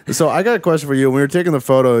 So I got a question for you. When we were taking the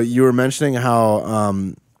photo, you were mentioning how...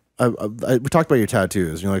 we talked about your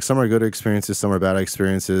tattoos. You know, like some are good experiences, some are bad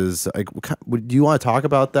experiences. Like, do you want to talk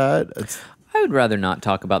about that? I would rather not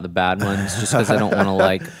talk about the bad ones just because I don't want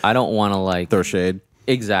to like throw shade.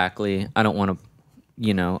 Exactly. I don't want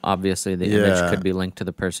to, obviously the image could be linked to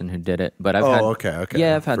the person who did it. But I've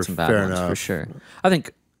had some bad ones for sure. I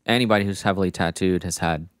think anybody who's heavily tattooed has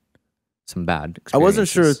had some bad experiences. I wasn't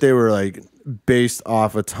sure if they were like based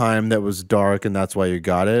off a time that was dark and that's why you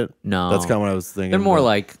got it. No. That's kind of what I was thinking. They're more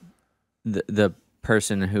like the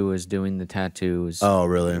person who was doing the tattoos. Oh,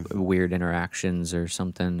 really? Weird interactions or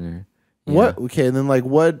something. Or, what? Okay, and then like,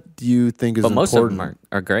 what do you think is important? Most of them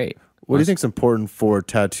are great. What do you think is important for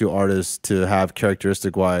tattoo artists to have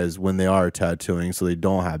characteristic-wise when they are tattooing so they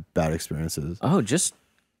don't have bad experiences? Oh, just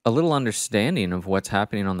a little understanding of what's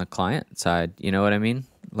happening on the client side. You know what I mean?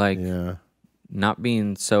 Like, not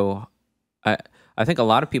being so... I think a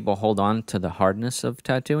lot of people hold on to the hardness of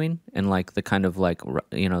tattooing and like the kind of like,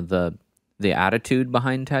 the attitude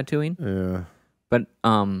behind tattooing. Yeah. But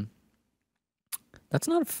that's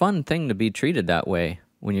not a fun thing to be treated that way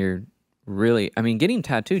when you're really, getting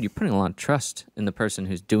tattooed, you're putting a lot of trust in the person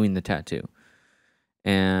who's doing the tattoo.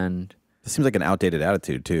 And it seems like an outdated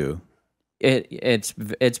attitude too. It's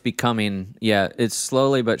becoming, it's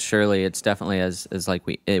slowly but surely, it's definitely as like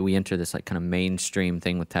we enter this like kind of mainstream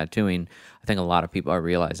thing with tattooing, I think a lot of people are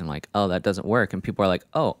realizing like, oh, that doesn't work. And people are like,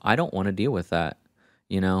 oh, I don't want to deal with that.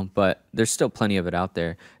 But there's still plenty of it out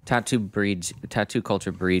there. Tattoo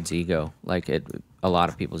culture breeds ego. Like a lot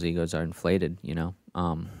of people's egos are inflated,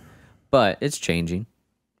 but it's changing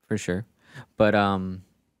for sure. But I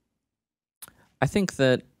think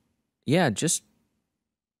that, just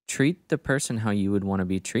treat the person how you would want to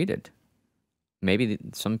be treated. Maybe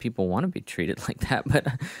some people want to be treated like that, but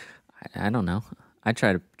I don't know. I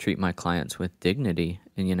try to treat my clients with dignity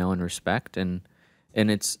and, and respect, and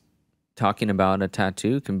it's, talking about a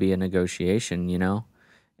tattoo can be a negotiation,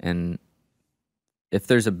 and if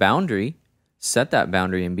there's a boundary, set that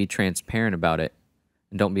boundary and be transparent about it,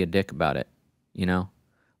 and don't be a dick about it.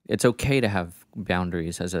 It's okay to have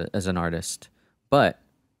boundaries as an artist, but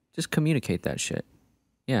just communicate that shit.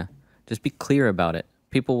 Yeah, just be clear about it.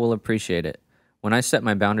 People will appreciate it. When I set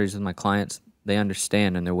my boundaries with my clients, they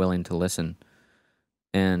understand and they're willing to listen.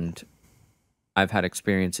 And I've had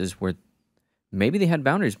experiences where maybe they had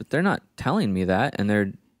boundaries, but they're not telling me that, and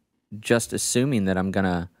they're just assuming that I'm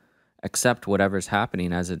gonna accept whatever's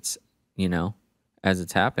happening as it's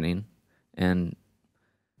happening, and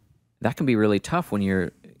that can be really tough when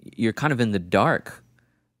you're kind of in the dark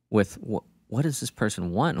with what does this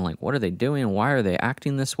person want, and like what are they doing, and why are they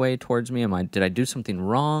acting this way towards me? Did I do something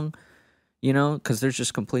wrong? Because there's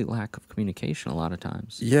just complete lack of communication a lot of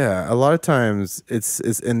times. Yeah, a lot of times it's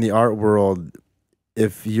in the art world.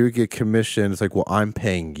 If you get commissioned, it's like, well, I'm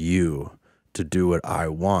paying you to do what I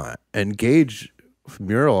want. And Gage,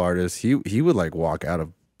 mural artist, he would like walk out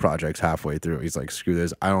of projects halfway through. He's like, screw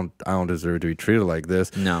this. I don't deserve to be treated like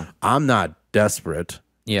this. No, I'm not desperate.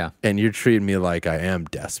 Yeah, and you're treating me like I am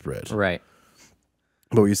desperate. Right.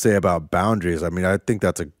 But what you say about boundaries, I think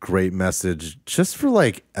that's a great message just for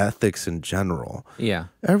like ethics in general. Yeah.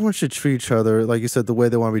 Everyone should treat each other, like you said, the way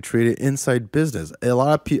they want to be treated inside business. A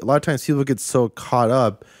lot of times people get so caught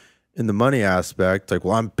up in the money aspect, like,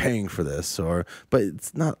 well, I'm paying for this, but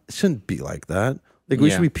it's not. It shouldn't be like that. Like, we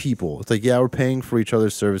should be people. It's like, yeah, we're paying for each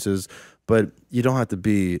other's services, but you don't have to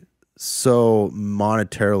be so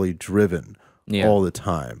monetarily driven all the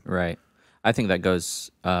time. Right. I think that goes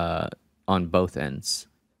on both ends.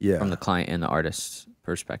 Yeah. From the client and the artist's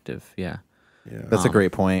perspective. Yeah. Yeah. That's a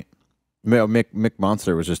great point. Mick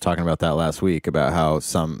Monster was just talking about that last week, about how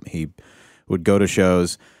he would go to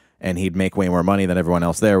shows and he'd make way more money than everyone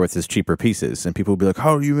else there with his cheaper pieces. And people would be like,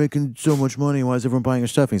 how are you making so much money? Why is everyone buying your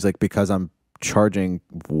stuff? And he's like, because I'm charging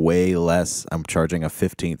way less. I'm charging a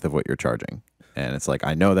 15th of what you're charging. And it's like,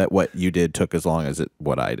 I know that what you did took as long as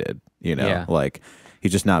what I did, you know, like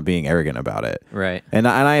he's just not being arrogant about it. Right. And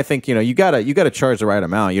I think, you know, you gotta charge the right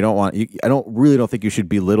amount. You don't want, I don't think you should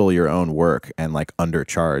belittle your own work and like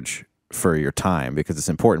undercharge for your time, because it's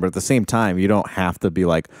important. But at the same time, you don't have to be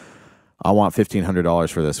like, I want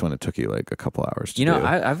 $1,500 for this when it took you like a couple hours to do.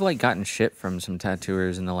 I've like gotten shit from some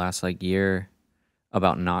tattooers in the last like year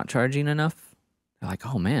about not charging enough. They're like,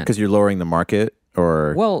 oh man, because you're lowering the market,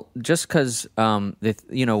 or just because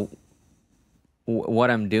you know,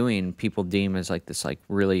 what I'm doing, people deem as like this like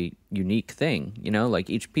really unique thing. You know, like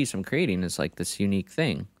each piece I'm creating is like this unique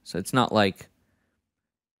thing. So it's not like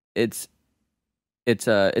it's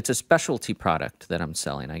a specialty product that I'm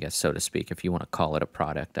selling, I guess, so to speak, if you want to call it a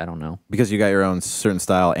product. I don't know. Because you got your own certain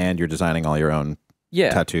style and you're designing all your own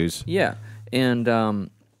tattoos. Yeah. And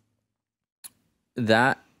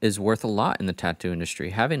that is worth a lot in the tattoo industry.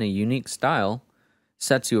 Having a unique style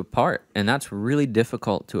sets you apart, and that's really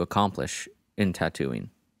difficult to accomplish in tattooing,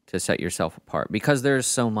 to set yourself apart, because there's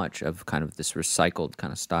so much of kind of this recycled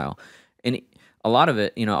kind of style. And a lot of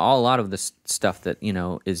it, you know, a lot of the stuff that, you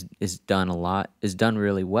know, is done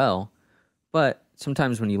really well, but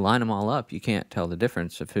sometimes when you line them all up, you can't tell the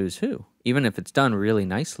difference of who's who. Even if it's done really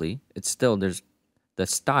nicely, it's still, the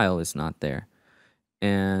style is not there.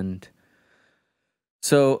 And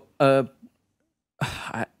so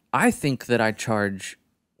I think that I charge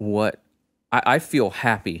what I feel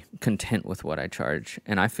happy, content with what I charge,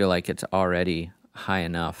 and I feel like it's already high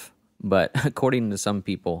enough. But according to some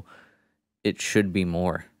people, it should be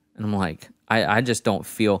more. And I'm like, I just don't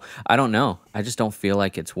feel, I don't know. I just don't feel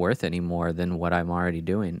like it's worth any more than what I'm already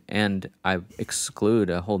doing. And I exclude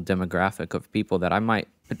a whole demographic of people that I might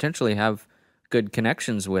potentially have good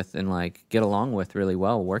connections with and like get along with really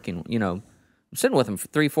well working. You know, I'm sitting with them for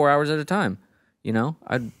 3-4 hours at a time. You know,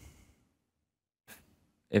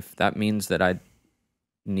 if that means that I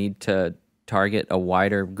need to target a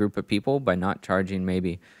wider group of people by not charging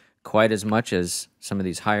maybe quite as much as some of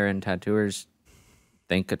these higher end tattooers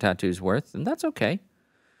think a tattoo's worth, and that's okay.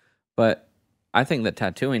 But I think that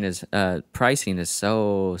tattooing is pricing is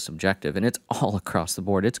so subjective, and it's all across the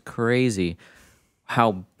board. It's crazy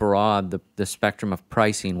how broad the spectrum of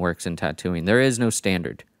pricing works in tattooing. There is no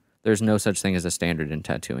standard. There's no such thing as a standard in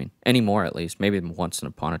tattooing anymore, at least. Maybe once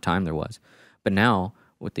upon a time there was, but now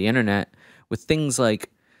with the internet, with things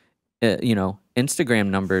like you know, Instagram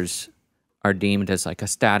numbers are deemed as like a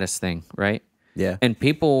status thing, right? Yeah. And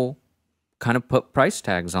people kind of put price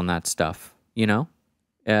tags on that stuff, you know?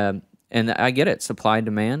 And I get it. Supply and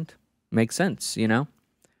demand makes sense, you know?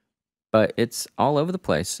 But it's all over the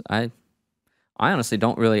place. I honestly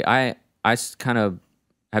don't really, I kind of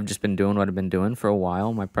have just been doing what I've been doing for a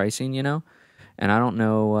while, my pricing, you know? And I don't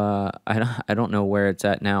know, I don't know where it's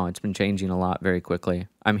at now. It's been changing a lot very quickly.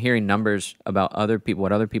 I'm hearing numbers about other people,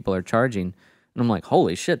 what other people are charging, and I'm like,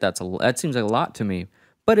 holy shit, that seems like a lot to me.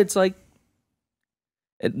 But it's like,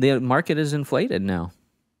 the market is inflated now.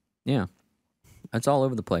 Yeah. It's all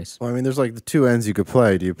over the place. Well, I mean, there's like the two ends you could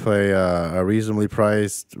play. Do you play a reasonably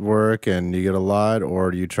priced work and you get a lot, or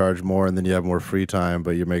do you charge more and then you have more free time,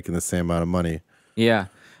 but you're making the same amount of money? Yeah.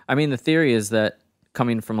 I mean, the theory is that,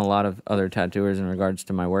 coming from a lot of other tattooers in regards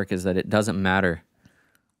to my work, is that it doesn't matter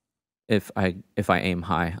if I aim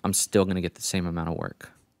high. I'm still going to get the same amount of work.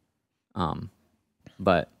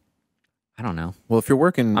 But I don't know. Well, if you're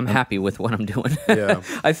working, I'm happy with what I'm doing. Yeah.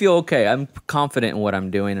 I feel okay. I'm confident in what I'm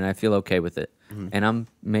doing, and I feel okay with it. Mm-hmm. And I'm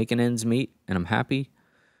making ends meet, and I'm happy,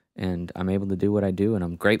 and I'm able to do what I do, and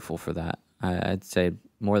I'm grateful for that. I'd say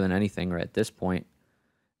more than anything right at this point,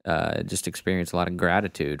 just experience a lot of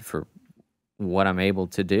gratitude for what I'm able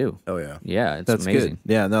to do. Oh yeah. Yeah, it's that's amazing.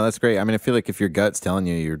 Good. Yeah, no, that's great. I mean, I feel like if your gut's telling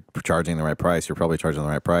you you're charging the right price, you're probably charging the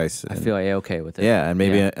right price. I feel okay with it. Yeah, and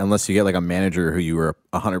maybe unless you get like a manager who you were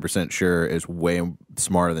 100% sure is way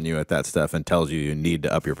smarter than you at that stuff and tells you need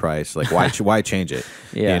to up your price, like why change it?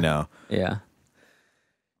 Yeah. You know. Yeah.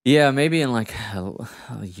 Yeah, maybe in like a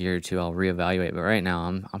year or two I'll reevaluate. But right now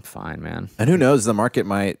I'm fine, man. And who knows, the market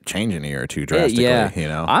might change in a year or two drastically. Yeah, You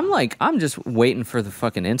know, I'm just waiting for the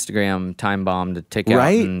fucking Instagram time bomb to tick out.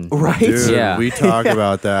 right, And, right. Dude, Yeah. we talk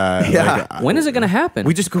about that. Yeah. Like, When is it gonna happen?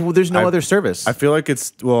 We just go. There's no other service. I feel like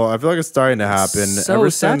it's starting to happen. So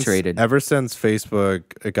saturated. Ever since Facebook,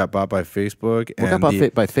 it got bought by Facebook, we got and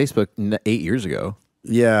bought by Facebook 8 years ago.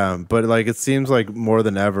 yeah, but like it seems like more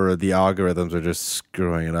than ever, the algorithms are just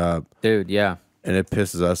screwing it up, Dude, yeah. and it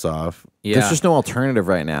pisses us off. Yeah. There's just no alternative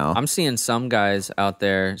right now. I'm seeing some guys out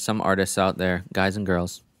there, some artists out there, guys and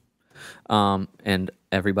girls, and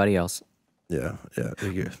everybody else. Yeah,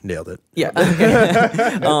 you nailed it. Yeah.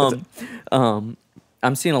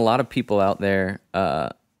 I'm seeing a lot of people out there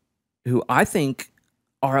who I think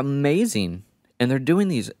are amazing, and they're doing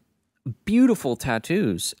these beautiful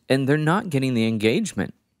tattoos, and they're not getting the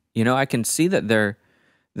engagement. You know, I can see that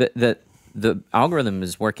that the algorithm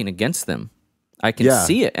is working against them. I can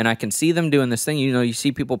see it, and I can see them doing this thing. You know, you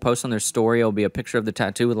see people post on their story. It'll be a picture of the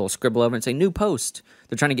tattoo with a little scribble over it and say "new post."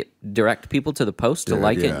 They're trying to direct people to the post to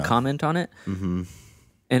like it and comment on it. Mm-hmm.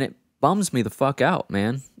 And it bums me the fuck out,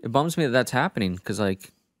 man. It bums me that that's happening because,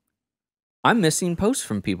 like, I'm missing posts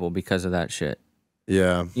from people because of that shit.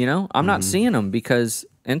 Yeah, You know, I'm not seeing them because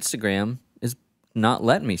Instagram is not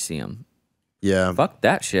letting me see them. yeah. Fuck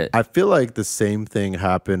that shit. I feel like the same thing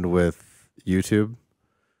happened with YouTube.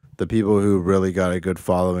 The people who really got a good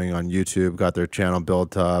following on YouTube, got their channel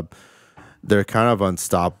built up, they're kind of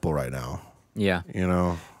unstoppable right now. Yeah. You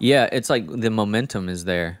know? Yeah, it's like the momentum is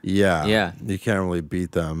there. Yeah. Yeah. You can't really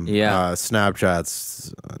beat them. Yeah.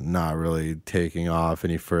 Snapchat's not really taking off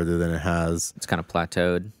any further than it has. It's kind of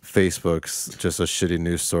plateaued. Facebook's just a shitty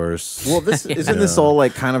news source. Well, this isn't this all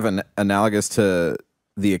like kind of an analogous to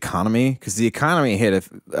the economy, because the economy hit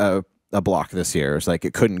a block this year. It's like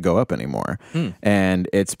it couldn't go up anymore, and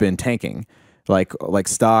it's been tanking. Like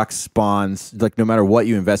stocks, bonds, like no matter what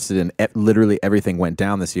you invested in, literally everything went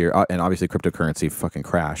down this year, and obviously cryptocurrency fucking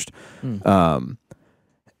crashed. And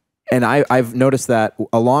I've noticed that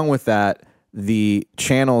along with that, the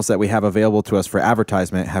channels that we have available to us for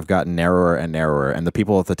advertisement have gotten narrower and narrower, and the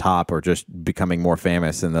people at the top are just becoming more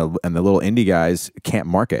famous, and the little indie guys can't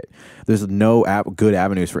market. There's no good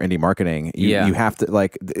avenues for indie marketing. You have to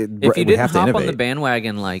like If you didn't hop on the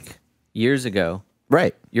bandwagon like years ago,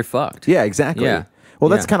 right? You're fucked. Yeah, exactly. Yeah. Well,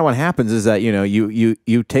 that's kind of what happens is that, you know,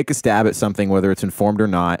 you take a stab at something, whether it's informed or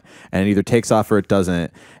not, and it either takes off or it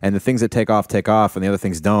doesn't. And the things that take off, and the other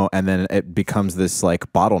things don't. And then it becomes this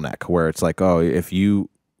like bottleneck where it's like, oh, if you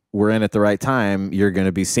were in at the right time, you're going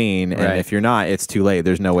to be seen. And if you're not, it's too late.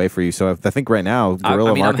 There's no way for you. So I think right now,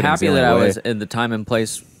 guerrilla marketing I'm is the happy only that I way. was in the time and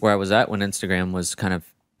place where I was at when Instagram was kind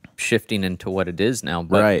of shifting into what it is now.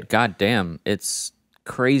 But goddamn, it's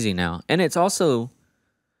crazy now. And it's also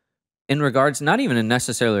in regards, not even in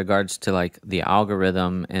necessarily regards to like the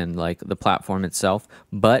algorithm and like the platform itself,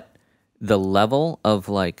 but the level of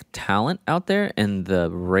like talent out there and the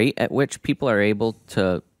rate at which people are able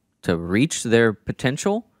to reach their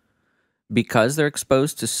potential because they're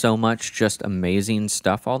exposed to so much just amazing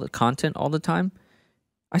stuff, all the content all the time.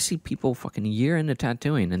 I see people fucking a year into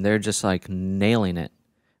tattooing and they're just like nailing it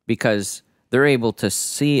because they're able to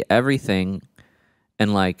see everything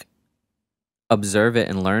and like observe it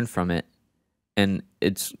and learn from it, and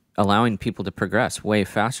it's allowing people to progress way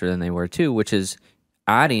faster than they were too, which is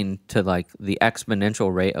adding to like the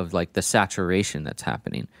exponential rate of like the saturation that's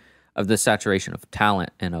happening, of the saturation of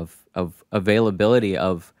talent and of availability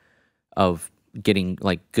of getting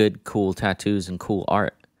like good cool tattoos and cool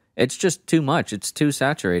art. It's just too much. It's too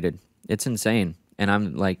saturated. It's insane. And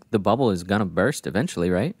I'm like, the bubble is gonna burst eventually,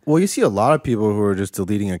 right? Well, you see a lot of people who are just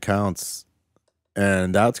deleting accounts,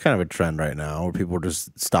 and that's kind of a trend right now where people are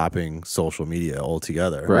just stopping social media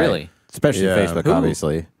altogether. Right. Really? Especially Yeah. Facebook, Who?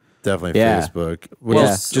 obviously. Definitely Yeah. Facebook.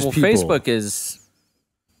 Well, People.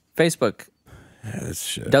 Facebook Yeah, it's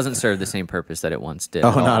shit. doesn't serve the same purpose that it once did.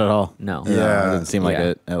 Oh, not at all. No. No, Yeah. it doesn't seem like Yeah.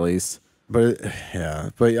 it, at least. But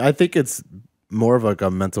I think it's more of like a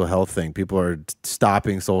mental health thing. People are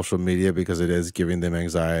stopping social media because it is giving them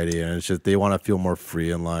anxiety, and it's just they want to feel more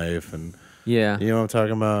free in life. And Yeah. you know what I'm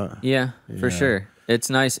talking about? Yeah, for sure. It's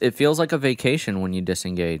nice. It feels like a vacation when you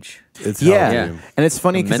disengage. It's Yeah. healthy. And it's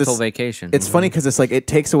funny A because mental vacation. It's funny because it's like it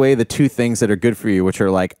takes away the two things that are good for you, which are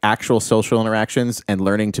like actual social interactions and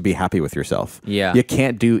learning to be happy with yourself. Yeah. You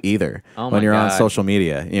can't do either Oh when my you're on God. social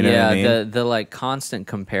media. You know yeah, what I mean? the like constant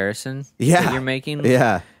comparison Yeah. that you're making.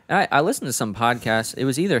 Yeah. And I listened to some podcasts. It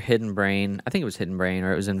was either Hidden Brain, I think it was Hidden Brain,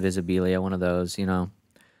 or it was Invisibilia, one of those, you know.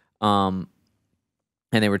 And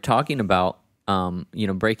they were talking about you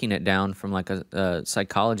know, breaking it down from like a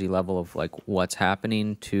psychology level of like what's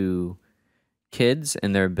happening to kids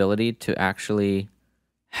and their ability to actually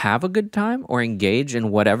have a good time or engage in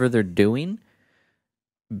whatever they're doing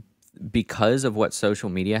because of what social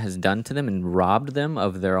media has done to them and robbed them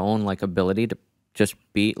of their own like ability to just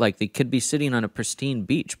be like, they could be sitting on a pristine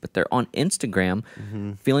beach, but they're on Instagram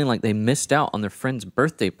feeling like they missed out on their friend's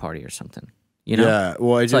birthday party or something. You know? Yeah.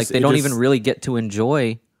 Well, it's like they don't even really get to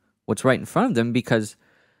enjoy what's right in front of them because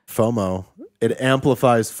FOMO. It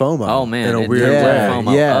amplifies FOMO. Oh man, in a it weird turns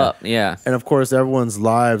way. FOMO up. Yeah. And of course, everyone's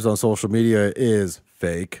lives on social media is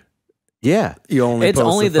fake. Yeah. You only It's post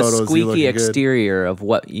only the photos you squeaky looking good. exterior of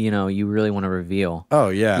what, you know, you really want to reveal. Oh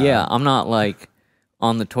yeah. Yeah, I'm not like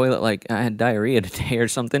on the toilet like I had diarrhea today or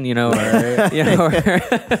something, you know. Right. You know,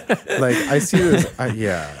 Like I see this.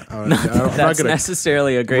 I'm not that's gonna,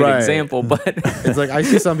 necessarily a great Right. example, but It's like I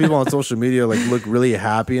see some people on social media like look really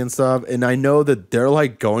happy and stuff, and I know that they're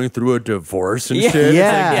like going through a divorce and Yeah. shit.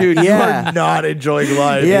 Yeah. It's like, dude, Yeah. you are not enjoying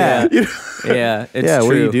life. Yeah. You know? yeah, it's Yeah, true.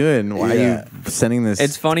 what are you doing? Why Yeah. are you sending this?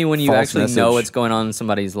 It's funny when you false actually know message? what's going on in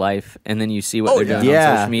somebody's life, and then you see what Oh, they're doing yeah.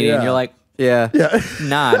 on social media, and Yeah. you're like, Yeah. Yeah.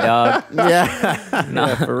 nah, dog. Yeah.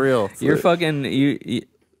 Yeah, for real. You're fucking you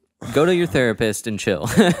go to your therapist and chill.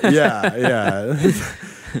 Yeah. That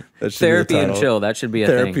should be the Therapy and title. chill. That should be a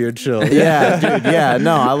Therapy thing. and chill. Yeah, dude. Yeah.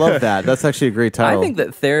 No, I love that. That's actually a great title. I think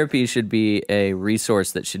that therapy should be a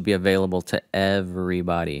resource that should be available to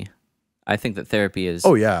everybody. I think that therapy is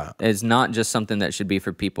Oh yeah. is not just something that should be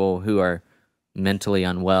for people who are mentally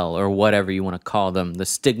unwell or whatever you want to call them. The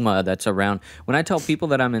stigma that's around. When I tell people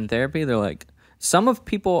that I'm in therapy, they're like, some of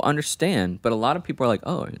people understand, but a lot of people are like,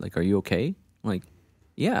 oh, like, are you okay? Like,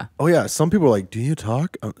 yeah, Oh yeah. Some people are like, "Do you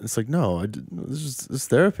talk?" It's like, no. This is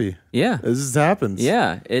therapy. yeah. This just happens.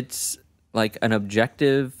 Yeah, it's like an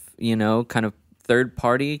objective, you know, kind of third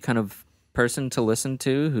party kind of person to listen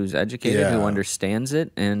to who's educated, who Yeah. understands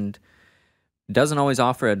it, and doesn't always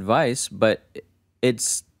offer advice, but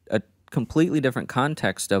it's a completely different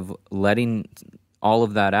context of letting all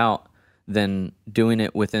of that out than doing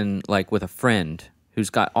it within, like, with a friend who's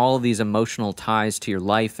got all of these emotional ties to your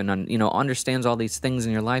life and, you know, understands all these things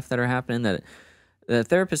in your life that are happening that the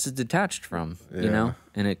therapist is detached from, you know,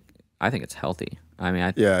 and I think it's healthy. I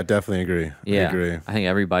mean, Yeah. I definitely agree. yeah, I agree. I think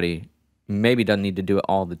everybody maybe doesn't need to do it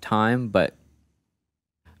all the time, but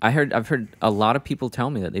I've heard a lot of people tell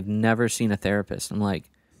me that they've never seen a therapist. I'm like,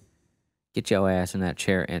 get your ass in that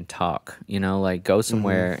chair and talk, you know, like go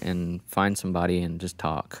somewhere and find somebody and just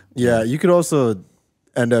talk. Yeah. You could also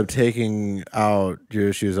end up taking out your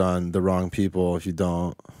issues on the wrong people if you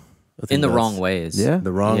don't. I think In the that's- wrong ways. Yeah.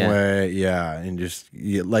 The wrong Yeah. way, yeah, and just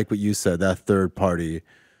like what you said, that third party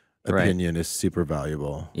Right. opinion is super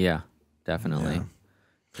valuable. Yeah, definitely.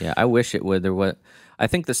 Yeah, I wish it would. I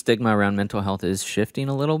think the stigma around mental health is shifting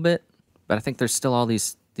a little bit, but I think there's still all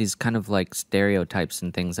these kind of like stereotypes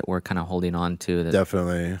and things that we're kind of holding on to that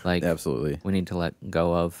Definitely. like Absolutely. we need to let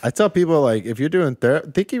go of. I tell people like if you're doing therapy,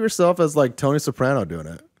 think of yourself as like Tony Soprano doing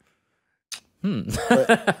it.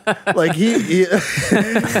 Like he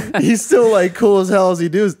he's still like cool as hell as he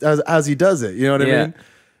does it. You know what I Yeah. mean?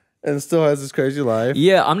 And still has this crazy life.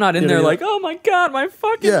 Yeah, I'm not in You know, there yeah. like, oh my god, my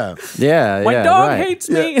fucking Yeah. Yeah. my yeah, dog right. hates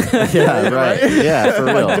me. Yeah. Right. Yeah. For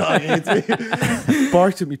real. Dog hates me.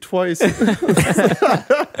 Barked at me twice. No,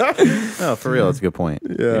 for real. That's a good point.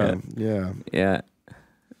 Yeah. Yeah.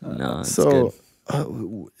 No, it's So,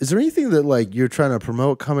 good. is there anything that like you're trying to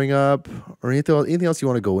promote coming up, or anything else you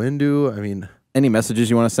want to go into? I mean, Any messages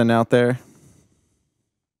you want to send out there?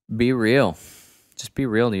 Be real. Just be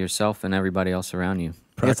real to yourself and everybody else around you.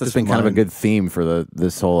 I guess that's practice been kind of a mind- good theme for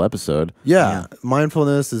this whole episode. Yeah,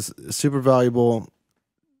 mindfulness is super valuable.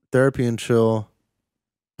 Therapy and chill.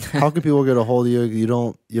 How can people get a hold of you?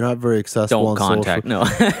 You're not very accessible Don't on contact. social.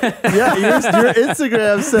 No. Yeah, your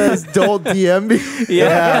Instagram says don't DM me.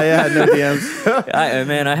 Yeah. No DMs.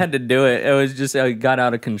 I had to do it. It was just I got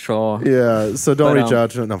out of control. Yeah, so don't But, reach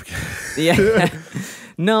out to me. No, I'm kidding. Yeah.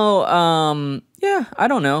 No, yeah, I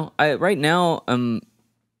don't know. Right now I'm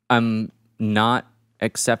not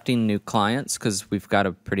accepting new clients cuz we've got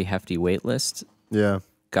a pretty hefty wait list. Yeah,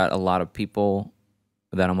 Got a lot of people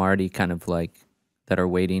that I'm already kind of like that are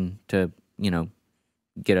waiting to, you know,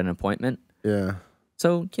 get an appointment. yeah,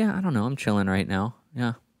 So, yeah, I don't know. I'm chilling right now.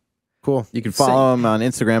 Yeah. cool. You can follow him on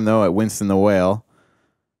Instagram though at Winston the Whale,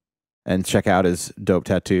 and check out his dope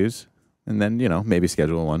tattoos. And then, you know, maybe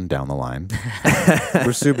schedule one down the line.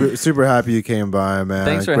 We're super happy you came by, man.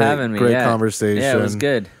 Thanks for having me. Great Yeah. conversation. Yeah, it was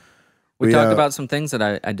good. We talked about some things that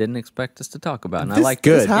I didn't expect us to talk about, and I like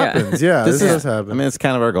this it. happens. Yeah, this does happen. I mean, it's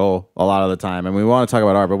kind of our goal a lot of the time, and we want to talk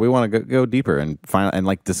about art, but we want to go deeper and find and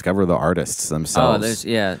like discover the artists themselves.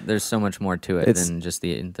 There's so much more to it than just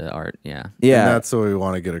the art. Yeah, And that's what we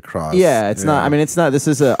want to get across. Yeah, it's not. I mean, it's not. This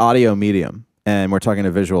is an audio medium, and we're talking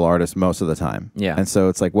to visual artists most of the time. Yeah, and so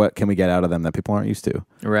it's like, what can we get out of them that people aren't used to?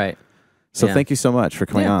 Right. So thank you so much for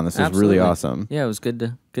coming on. This was really awesome. Yeah, it was good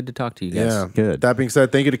to talk to you guys. Yeah, good. That being said,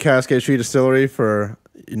 thank you to Cascade Street Distillery for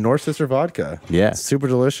North Sister Vodka. Yeah, it's super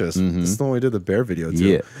delicious. This is the one we did the bear video too.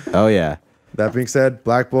 Yeah. Oh yeah. That being said,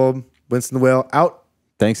 Black Bulb, Winston the Whale out.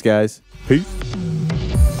 Thanks, guys. Peace.